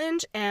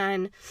challenge,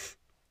 and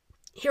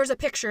here's a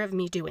picture of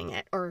me doing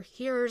it, or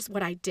here's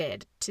what I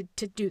did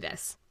to do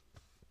this.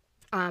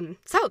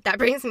 So that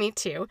brings me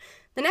to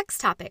the next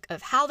topic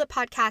of how the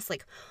podcast,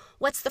 like,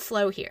 what's the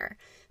flow here?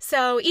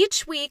 So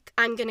each week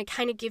I'm going to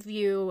kind of give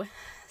you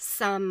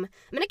I'm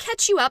going to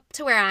catch you up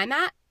to where I'm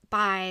at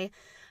by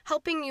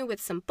helping you with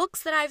some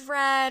books that I've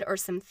read or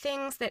some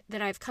things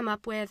that I've come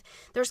up with.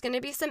 There's going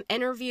to be some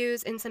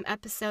interviews in some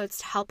episodes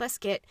to help us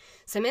get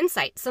some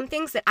insight, some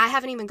things that I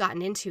haven't even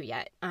gotten into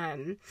yet.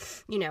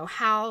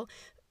 How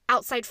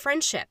outside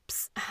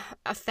friendships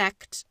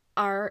affect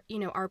our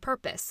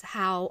purpose,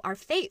 how our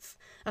faith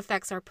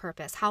affects our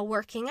purpose, how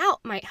working out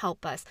might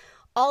help us,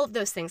 all of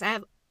those things. I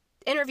have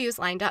interviews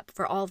lined up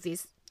for all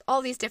these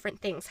different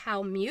things,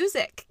 how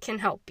music can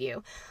help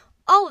you,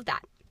 all of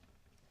that.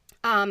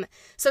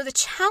 So the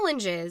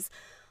challenges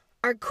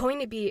are going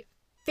to be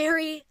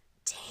very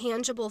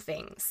tangible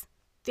things,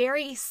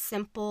 very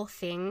simple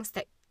things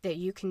that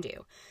you can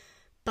do,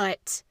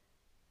 but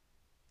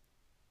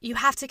you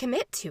have to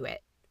commit to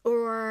it,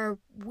 or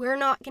we're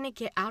not going to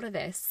get out of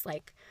this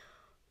like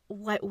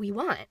what we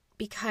want.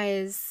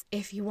 Because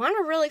if you want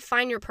to really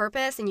find your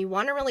purpose and you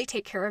want to really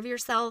take care of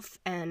yourself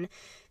and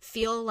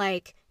feel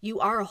like you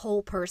are a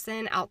whole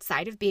person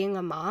outside of being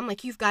a mom,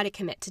 like, you've got to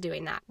commit to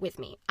doing that with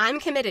me. I'm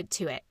committed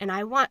to it, and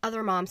I want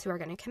other moms who are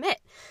going to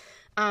commit.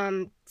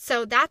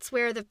 So that's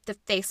where the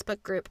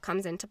Facebook group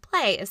comes into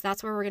play, is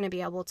that's where we're going to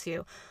be able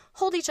to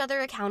hold each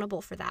other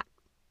accountable for that.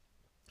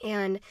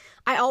 And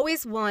I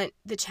always want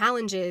the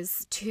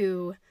challenges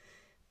to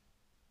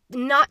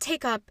not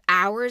take up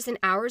hours and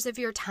hours of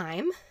your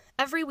time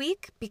every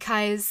week,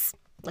 because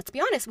let's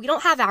be honest, we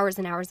don't have hours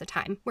and hours of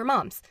time. We're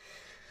moms.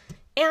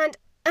 And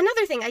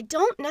another thing, I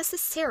don't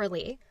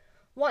necessarily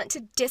want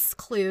to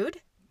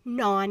disclude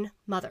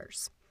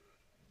non-mothers,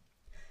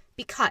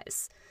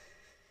 because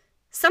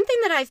something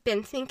that I've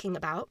been thinking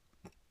about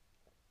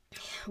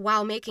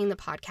while making the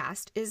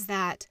podcast is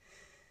that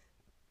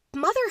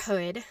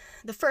motherhood,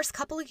 the first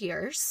couple of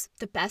years,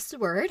 the best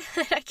word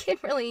that I can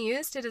really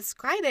use to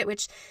describe it,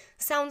 which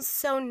sounds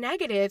so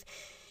negative,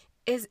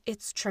 is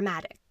it's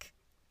traumatic.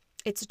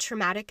 It's a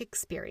traumatic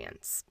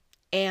experience,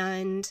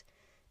 and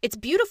it's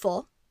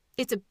beautiful.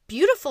 It's a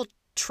beautiful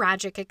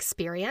tragic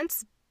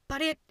experience,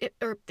 but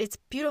it's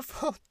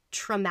beautiful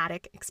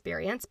traumatic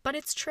experience, but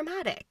it's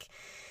traumatic.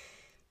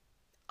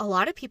 A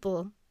lot of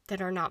people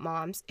that are not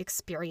moms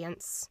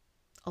experience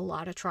a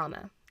lot of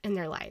trauma in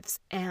their lives,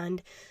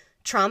 and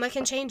trauma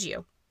can change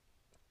you,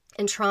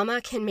 and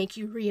trauma can make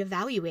you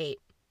reevaluate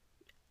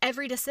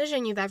every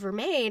decision you've ever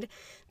made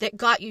that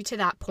got you to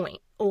that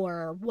point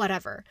or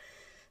whatever.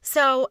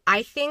 So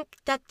I think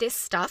that this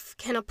stuff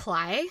can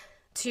apply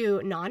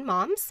to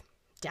non-moms,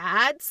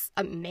 dads,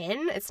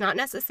 men. It's not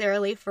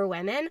necessarily for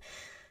women.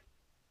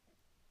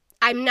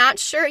 I'm not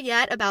sure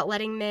yet about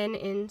letting men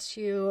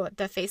into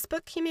the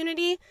Facebook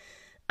community.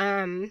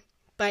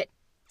 But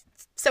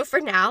so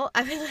for now,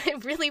 I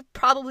really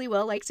probably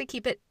will like to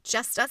keep it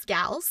just us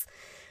gals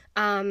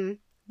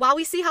while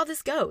we see how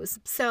this goes.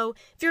 So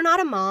if you're not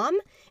a mom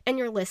and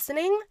you're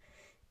listening,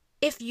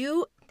 if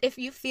you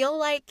feel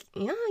like,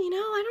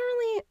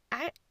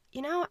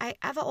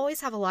 I've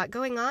always have a lot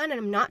going on and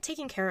I'm not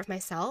taking care of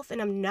myself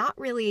and I'm not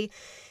really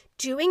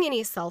doing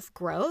any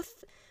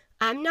self-growth.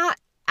 I'm not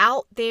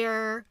out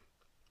there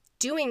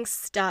doing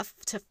stuff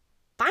to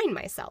find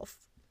myself.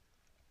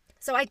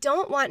 So I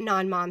don't want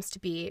non-moms to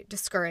be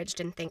discouraged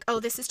and think, oh,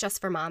 this is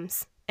just for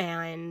moms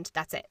and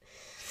that's it.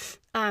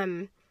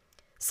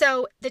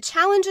 So the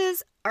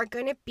challenges are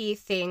going to be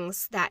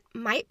things that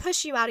might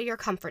push you out of your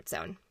comfort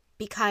zone,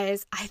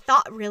 because I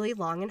thought really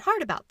long and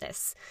hard about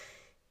this.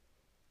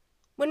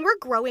 When we're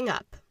growing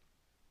up,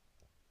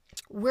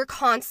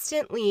 it's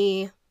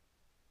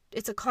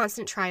a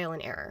constant trial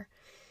and error.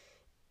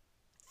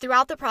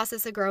 Throughout the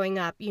process of growing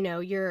up,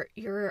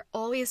 you're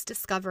always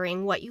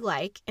discovering what you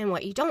like and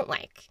what you don't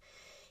like.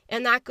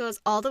 And that goes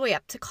all the way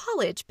up to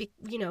college.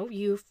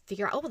 You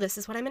figure out, oh, well, this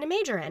is what I'm going to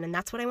major in, and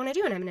that's what I want to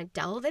do, and I'm going to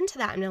delve into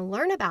that. I'm going to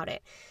learn about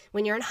it.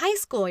 When you're in high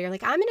school, you're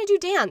like, I'm going to do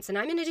dance, and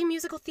I'm going to do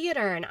musical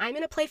theater, and I'm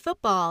going to play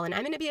football, and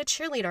I'm going to be a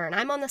cheerleader, and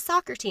I'm on the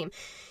soccer team.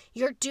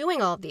 You're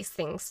doing all of these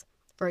things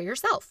for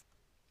yourself,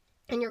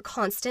 and you're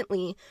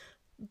constantly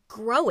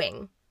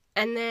growing.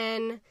 And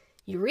then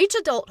you reach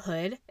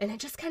adulthood, and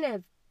it just kind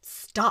of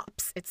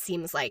stops, it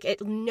seems like.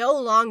 It no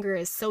longer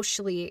is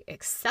socially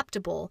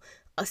acceptable,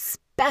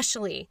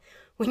 especially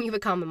when you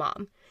become a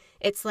mom.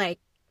 It's like,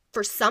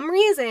 for some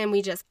reason,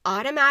 we just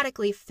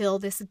automatically feel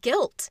this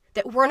guilt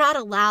that we're not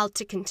allowed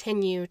to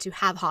continue to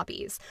have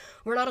hobbies.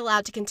 We're not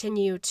allowed to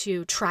continue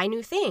to try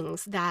new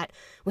things that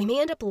we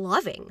may end up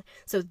loving.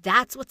 So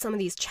that's what some of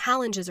these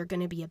challenges are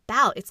going to be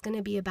about. It's going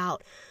to be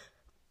about,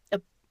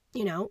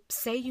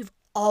 say you've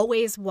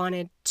always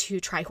wanted to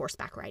try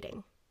horseback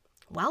riding.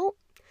 Well,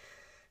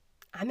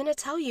 I'm going to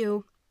tell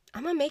you,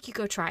 I'm going to make you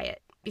go try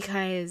it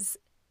because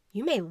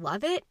you may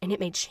love it and it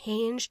may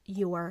change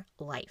your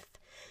life.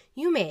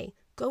 You may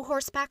go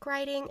horseback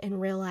riding and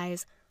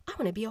realize, I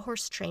want to be a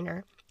horse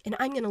trainer and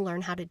I'm going to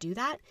learn how to do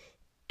that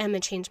and I'm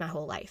going to change my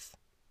whole life.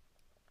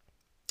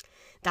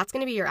 That's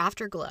going to be your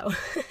afterglow,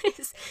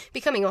 is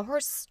becoming a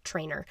horse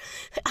trainer.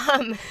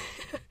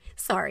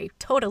 Sorry,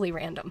 totally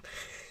random.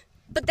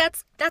 But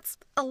that's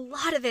a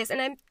lot of this,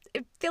 and I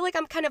feel like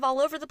I'm kind of all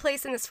over the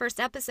place in this first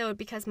episode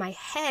because my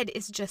head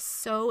is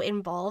just so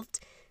involved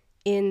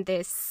in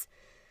this,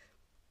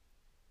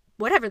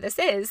 whatever this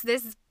is,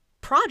 this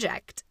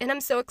project, and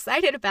I'm so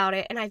excited about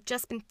it, and I've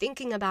just been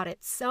thinking about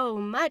it so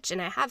much,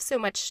 and I have so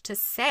much to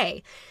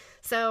say.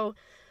 So,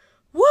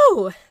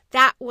 woo,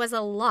 that was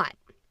a lot.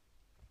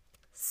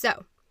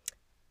 So,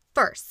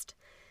 first,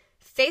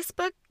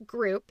 Facebook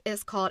group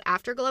is called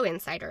Afterglow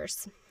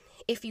Insiders.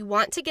 If you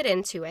want to get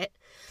into it,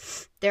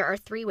 there are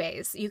 3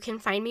 ways. You can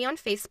find me on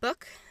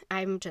Facebook.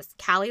 I'm just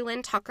Callie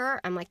Lynn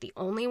Tucker. I'm like the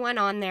only one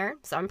on there,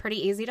 so I'm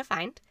pretty easy to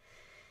find.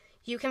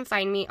 You can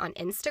find me on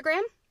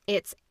Instagram.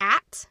 It's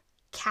at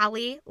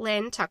Callie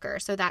Lynn Tucker.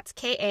 So that's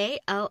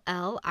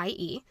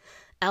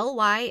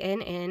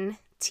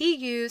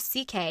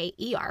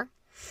KALLIELYNNTUCKER.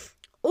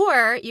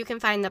 Or you can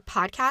find the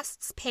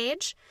podcasts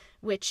page,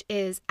 which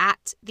is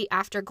at the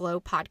Afterglow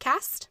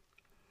Podcast.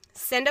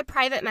 Send a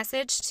private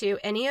message to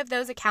any of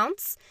those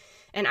accounts,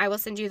 and I will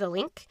send you the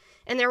link.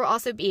 And there will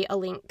also be a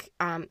link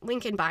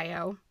in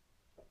bio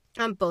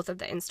on both of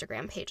the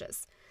Instagram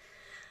pages.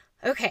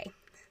 Okay,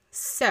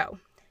 so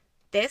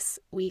this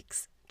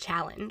week's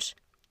challenge.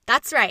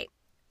 That's right.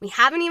 We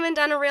haven't even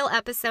done a real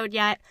episode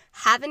yet.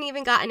 Haven't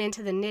even gotten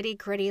into the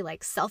nitty-gritty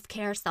like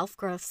self-care,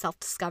 self-growth,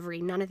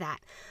 self-discovery, none of that.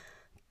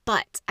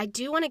 But I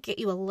do want to get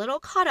you a little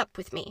caught up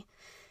with me.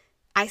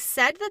 I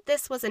said that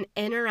this was an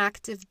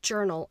interactive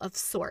journal of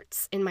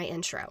sorts in my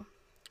intro.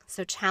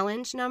 So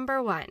challenge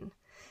number 1,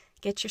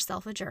 get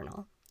yourself a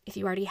journal. If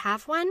you already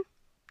have one,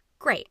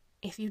 great.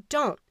 If you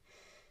don't,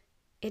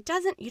 you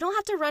don't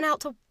have to run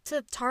out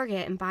to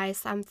Target and buy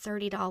some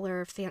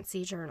 $30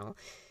 fancy journal.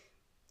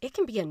 It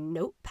can be a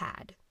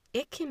notepad.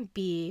 It can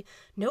be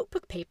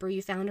notebook paper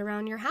you found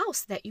around your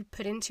house that you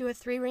put into a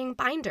 3-ring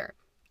binder.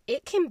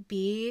 It can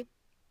be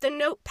the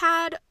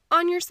notepad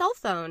on your cell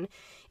phone.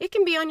 It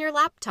can be on your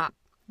laptop.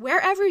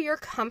 Wherever you're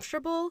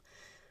comfortable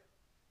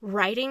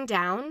writing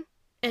down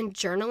and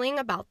journaling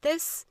about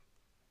this,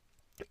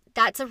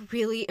 that's a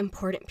really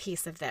important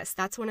piece of this.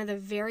 That's one of the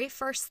very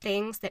first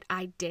things that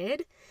I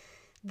did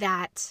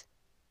that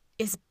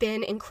has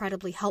been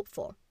incredibly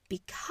helpful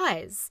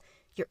because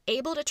you're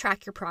able to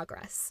track your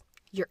progress.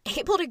 You're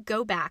able to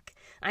go back.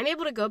 I'm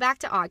able to go back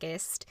to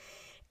August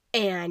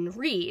and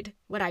read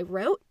what I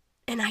wrote,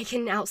 and I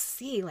can now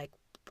see, like,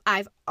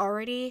 I've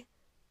already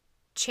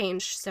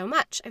changed so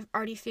much. I've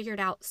already figured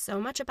out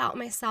so much about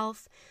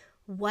myself.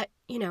 My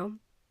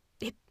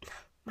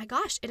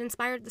gosh, it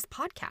inspired this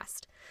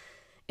podcast.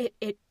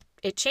 It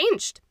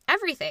changed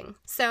everything.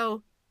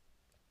 So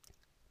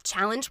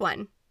challenge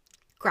 1,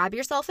 grab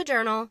yourself a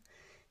journal,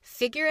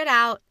 figure it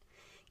out,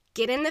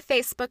 get in the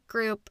Facebook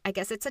group. I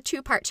guess it's a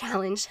 2-part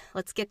challenge.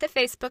 Let's get the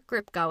Facebook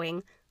group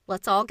going.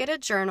 Let's all get a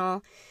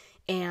journal.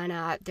 And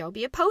there'll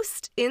be a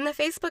post in the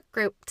Facebook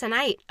group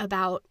tonight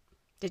about,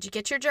 did you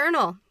get your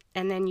journal?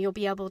 And then you'll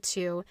be able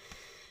to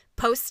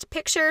post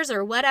pictures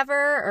or whatever,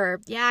 or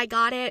yeah, I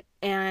got it.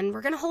 And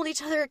we're going to hold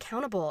each other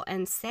accountable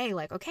and say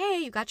like, okay,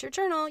 you got your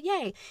journal.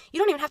 Yay. You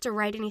don't even have to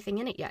write anything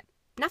in it yet.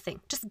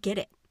 Nothing. Just get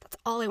it. That's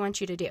all I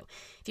want you to do.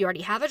 If you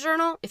already have a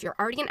journal, if you're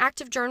already an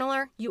active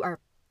journaler, you are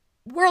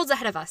worlds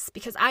ahead of us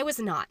because I was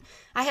not.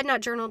 I had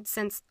not journaled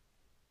since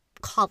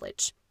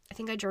college. I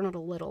think I journaled a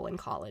little in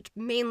college,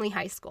 mainly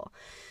high school.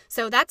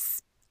 So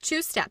that's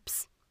 2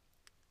 steps.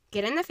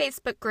 Get in the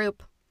Facebook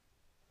group.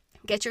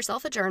 Get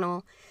yourself a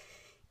journal.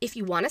 If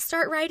you want to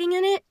start writing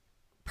in it,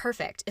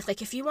 perfect.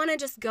 If you want to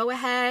just go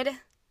ahead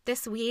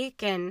this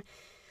week and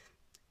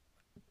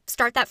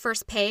start that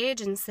first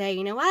page and say,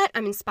 you know what,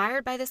 I'm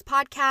inspired by this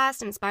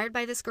podcast, I'm inspired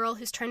by this girl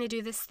who's trying to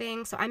do this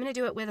thing, so I'm going to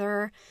do it with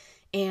her,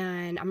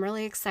 and I'm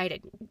really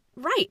excited.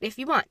 Write if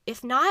you want.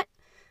 If not,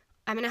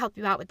 I'm going to help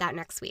you out with that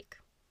next week.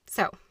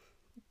 So,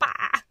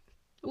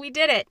 we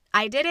did it.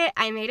 I did it.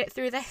 I made it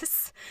through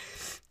this.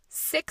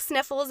 6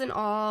 sniffles in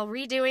all,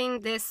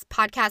 redoing this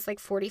podcast like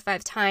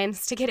 45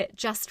 times to get it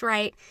just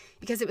right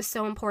because it was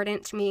so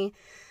important to me.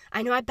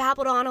 I know I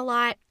babbled on a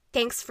lot.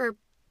 Thanks for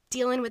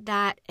dealing with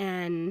that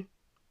and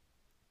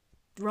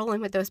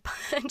rolling with those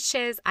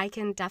punches. I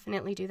can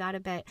definitely do that a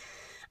bit.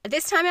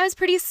 This time I was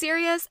pretty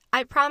serious.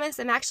 I promise.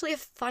 I'm actually a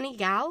funny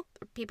gal.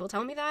 People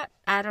tell me that.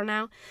 I don't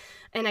know.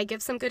 And I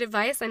give some good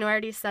advice. I know I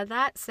already said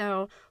that.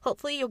 So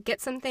hopefully you'll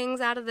get some things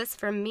out of this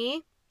from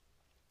me.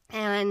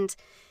 And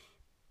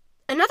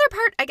another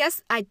part, I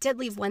guess I did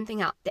leave one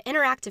thing out, the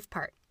interactive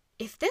part.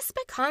 If this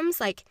becomes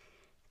like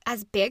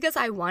as big as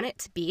I want it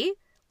to be,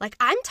 like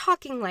I'm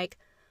talking like,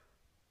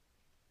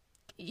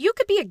 you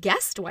could be a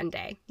guest one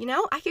day.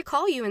 I could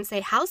call you and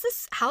say, how's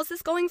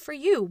this going for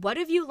you? What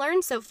have you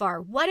learned so far?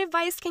 What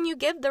advice can you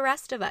give the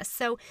rest of us?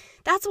 So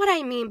that's what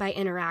I mean by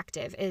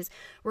interactive, is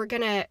we're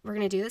gonna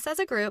do this as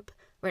a group.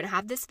 We're gonna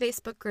have this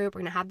Facebook group.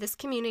 We're gonna have this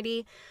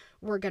community.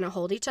 We're gonna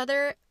hold each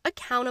other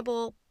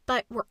accountable,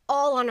 but we're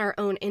all on our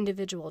own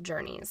individual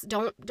journeys.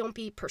 Don't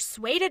be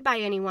persuaded by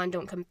anyone.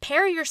 Don't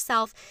compare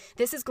yourself.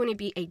 This is going to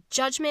be a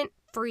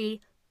judgment-free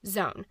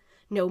zone.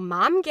 No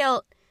mom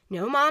guilt,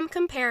 no mom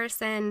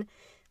comparison.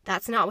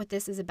 That's not what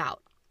this is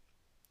about.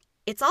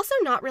 It's also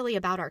not really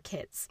about our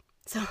kids.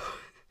 So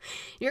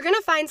you're going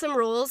to find some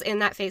rules in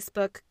that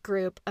Facebook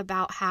group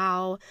about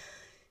how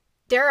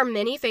there are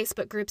many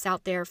Facebook groups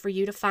out there for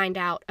you to find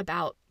out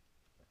about,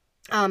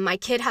 my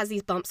kid has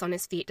these bumps on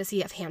his feet. Does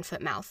he have hand,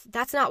 foot, mouth?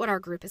 That's not what our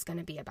group is going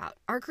to be about.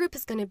 Our group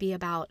is going to be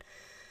about,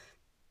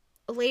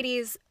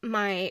 ladies,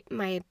 my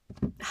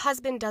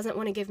husband doesn't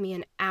want to give me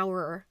an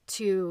hour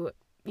to,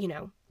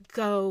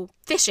 go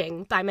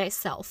fishing by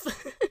myself.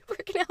 We're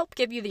going to help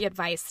give you the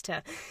advice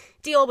to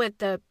deal with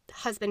the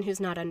husband who's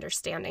not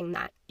understanding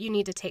that you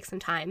need to take some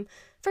time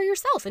for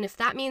yourself. And if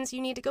that means you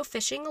need to go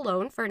fishing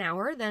alone for an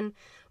hour, then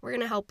we're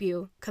going to help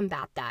you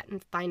combat that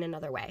and find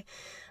another way.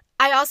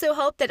 I also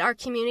hope that our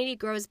community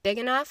grows big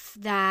enough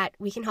that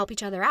we can help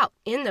each other out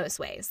in those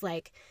ways.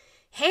 Like,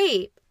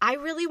 hey, I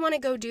really want to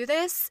go do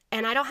this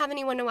and I don't have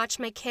anyone to watch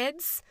my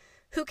kids.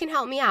 Who can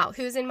help me out?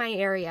 Who's in my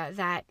area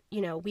that,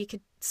 we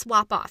could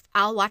swap off?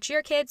 I'll watch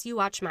your kids, you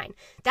watch mine.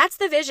 That's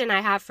the vision I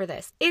have for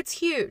this. It's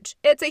huge.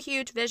 It's a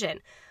huge vision.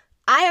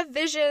 I have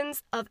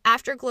visions of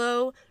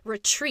Afterglow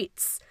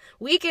retreats,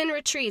 weekend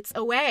retreats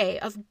away,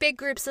 of big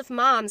groups of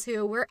moms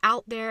who were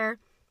out there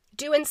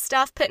doing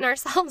stuff, putting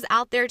ourselves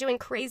out there, doing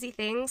crazy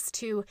things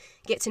to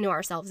get to know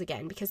ourselves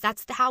again, because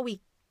that's how we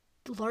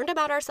learned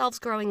about ourselves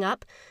growing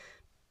up,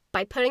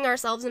 by putting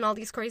ourselves in all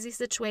these crazy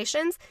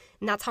situations,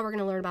 and that's how we're going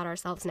to learn about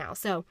ourselves now.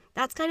 So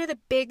that's kind of the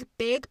big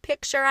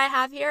picture I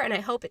have here, and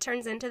I hope it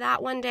turns into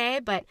that one day.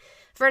 But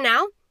for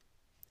now,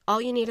 all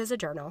you need is a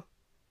journal.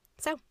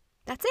 So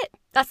that's it.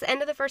 That's the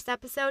end of the first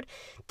episode.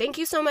 Thank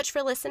you so much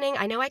for listening.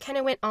 I know I kind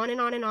of went on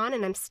and on and on,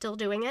 and I'm still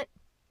doing it.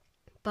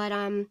 But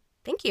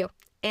thank you.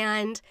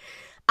 And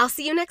I'll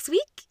see you next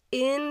week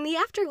in the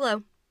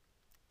Afterglow.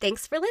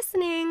 Thanks for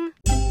listening.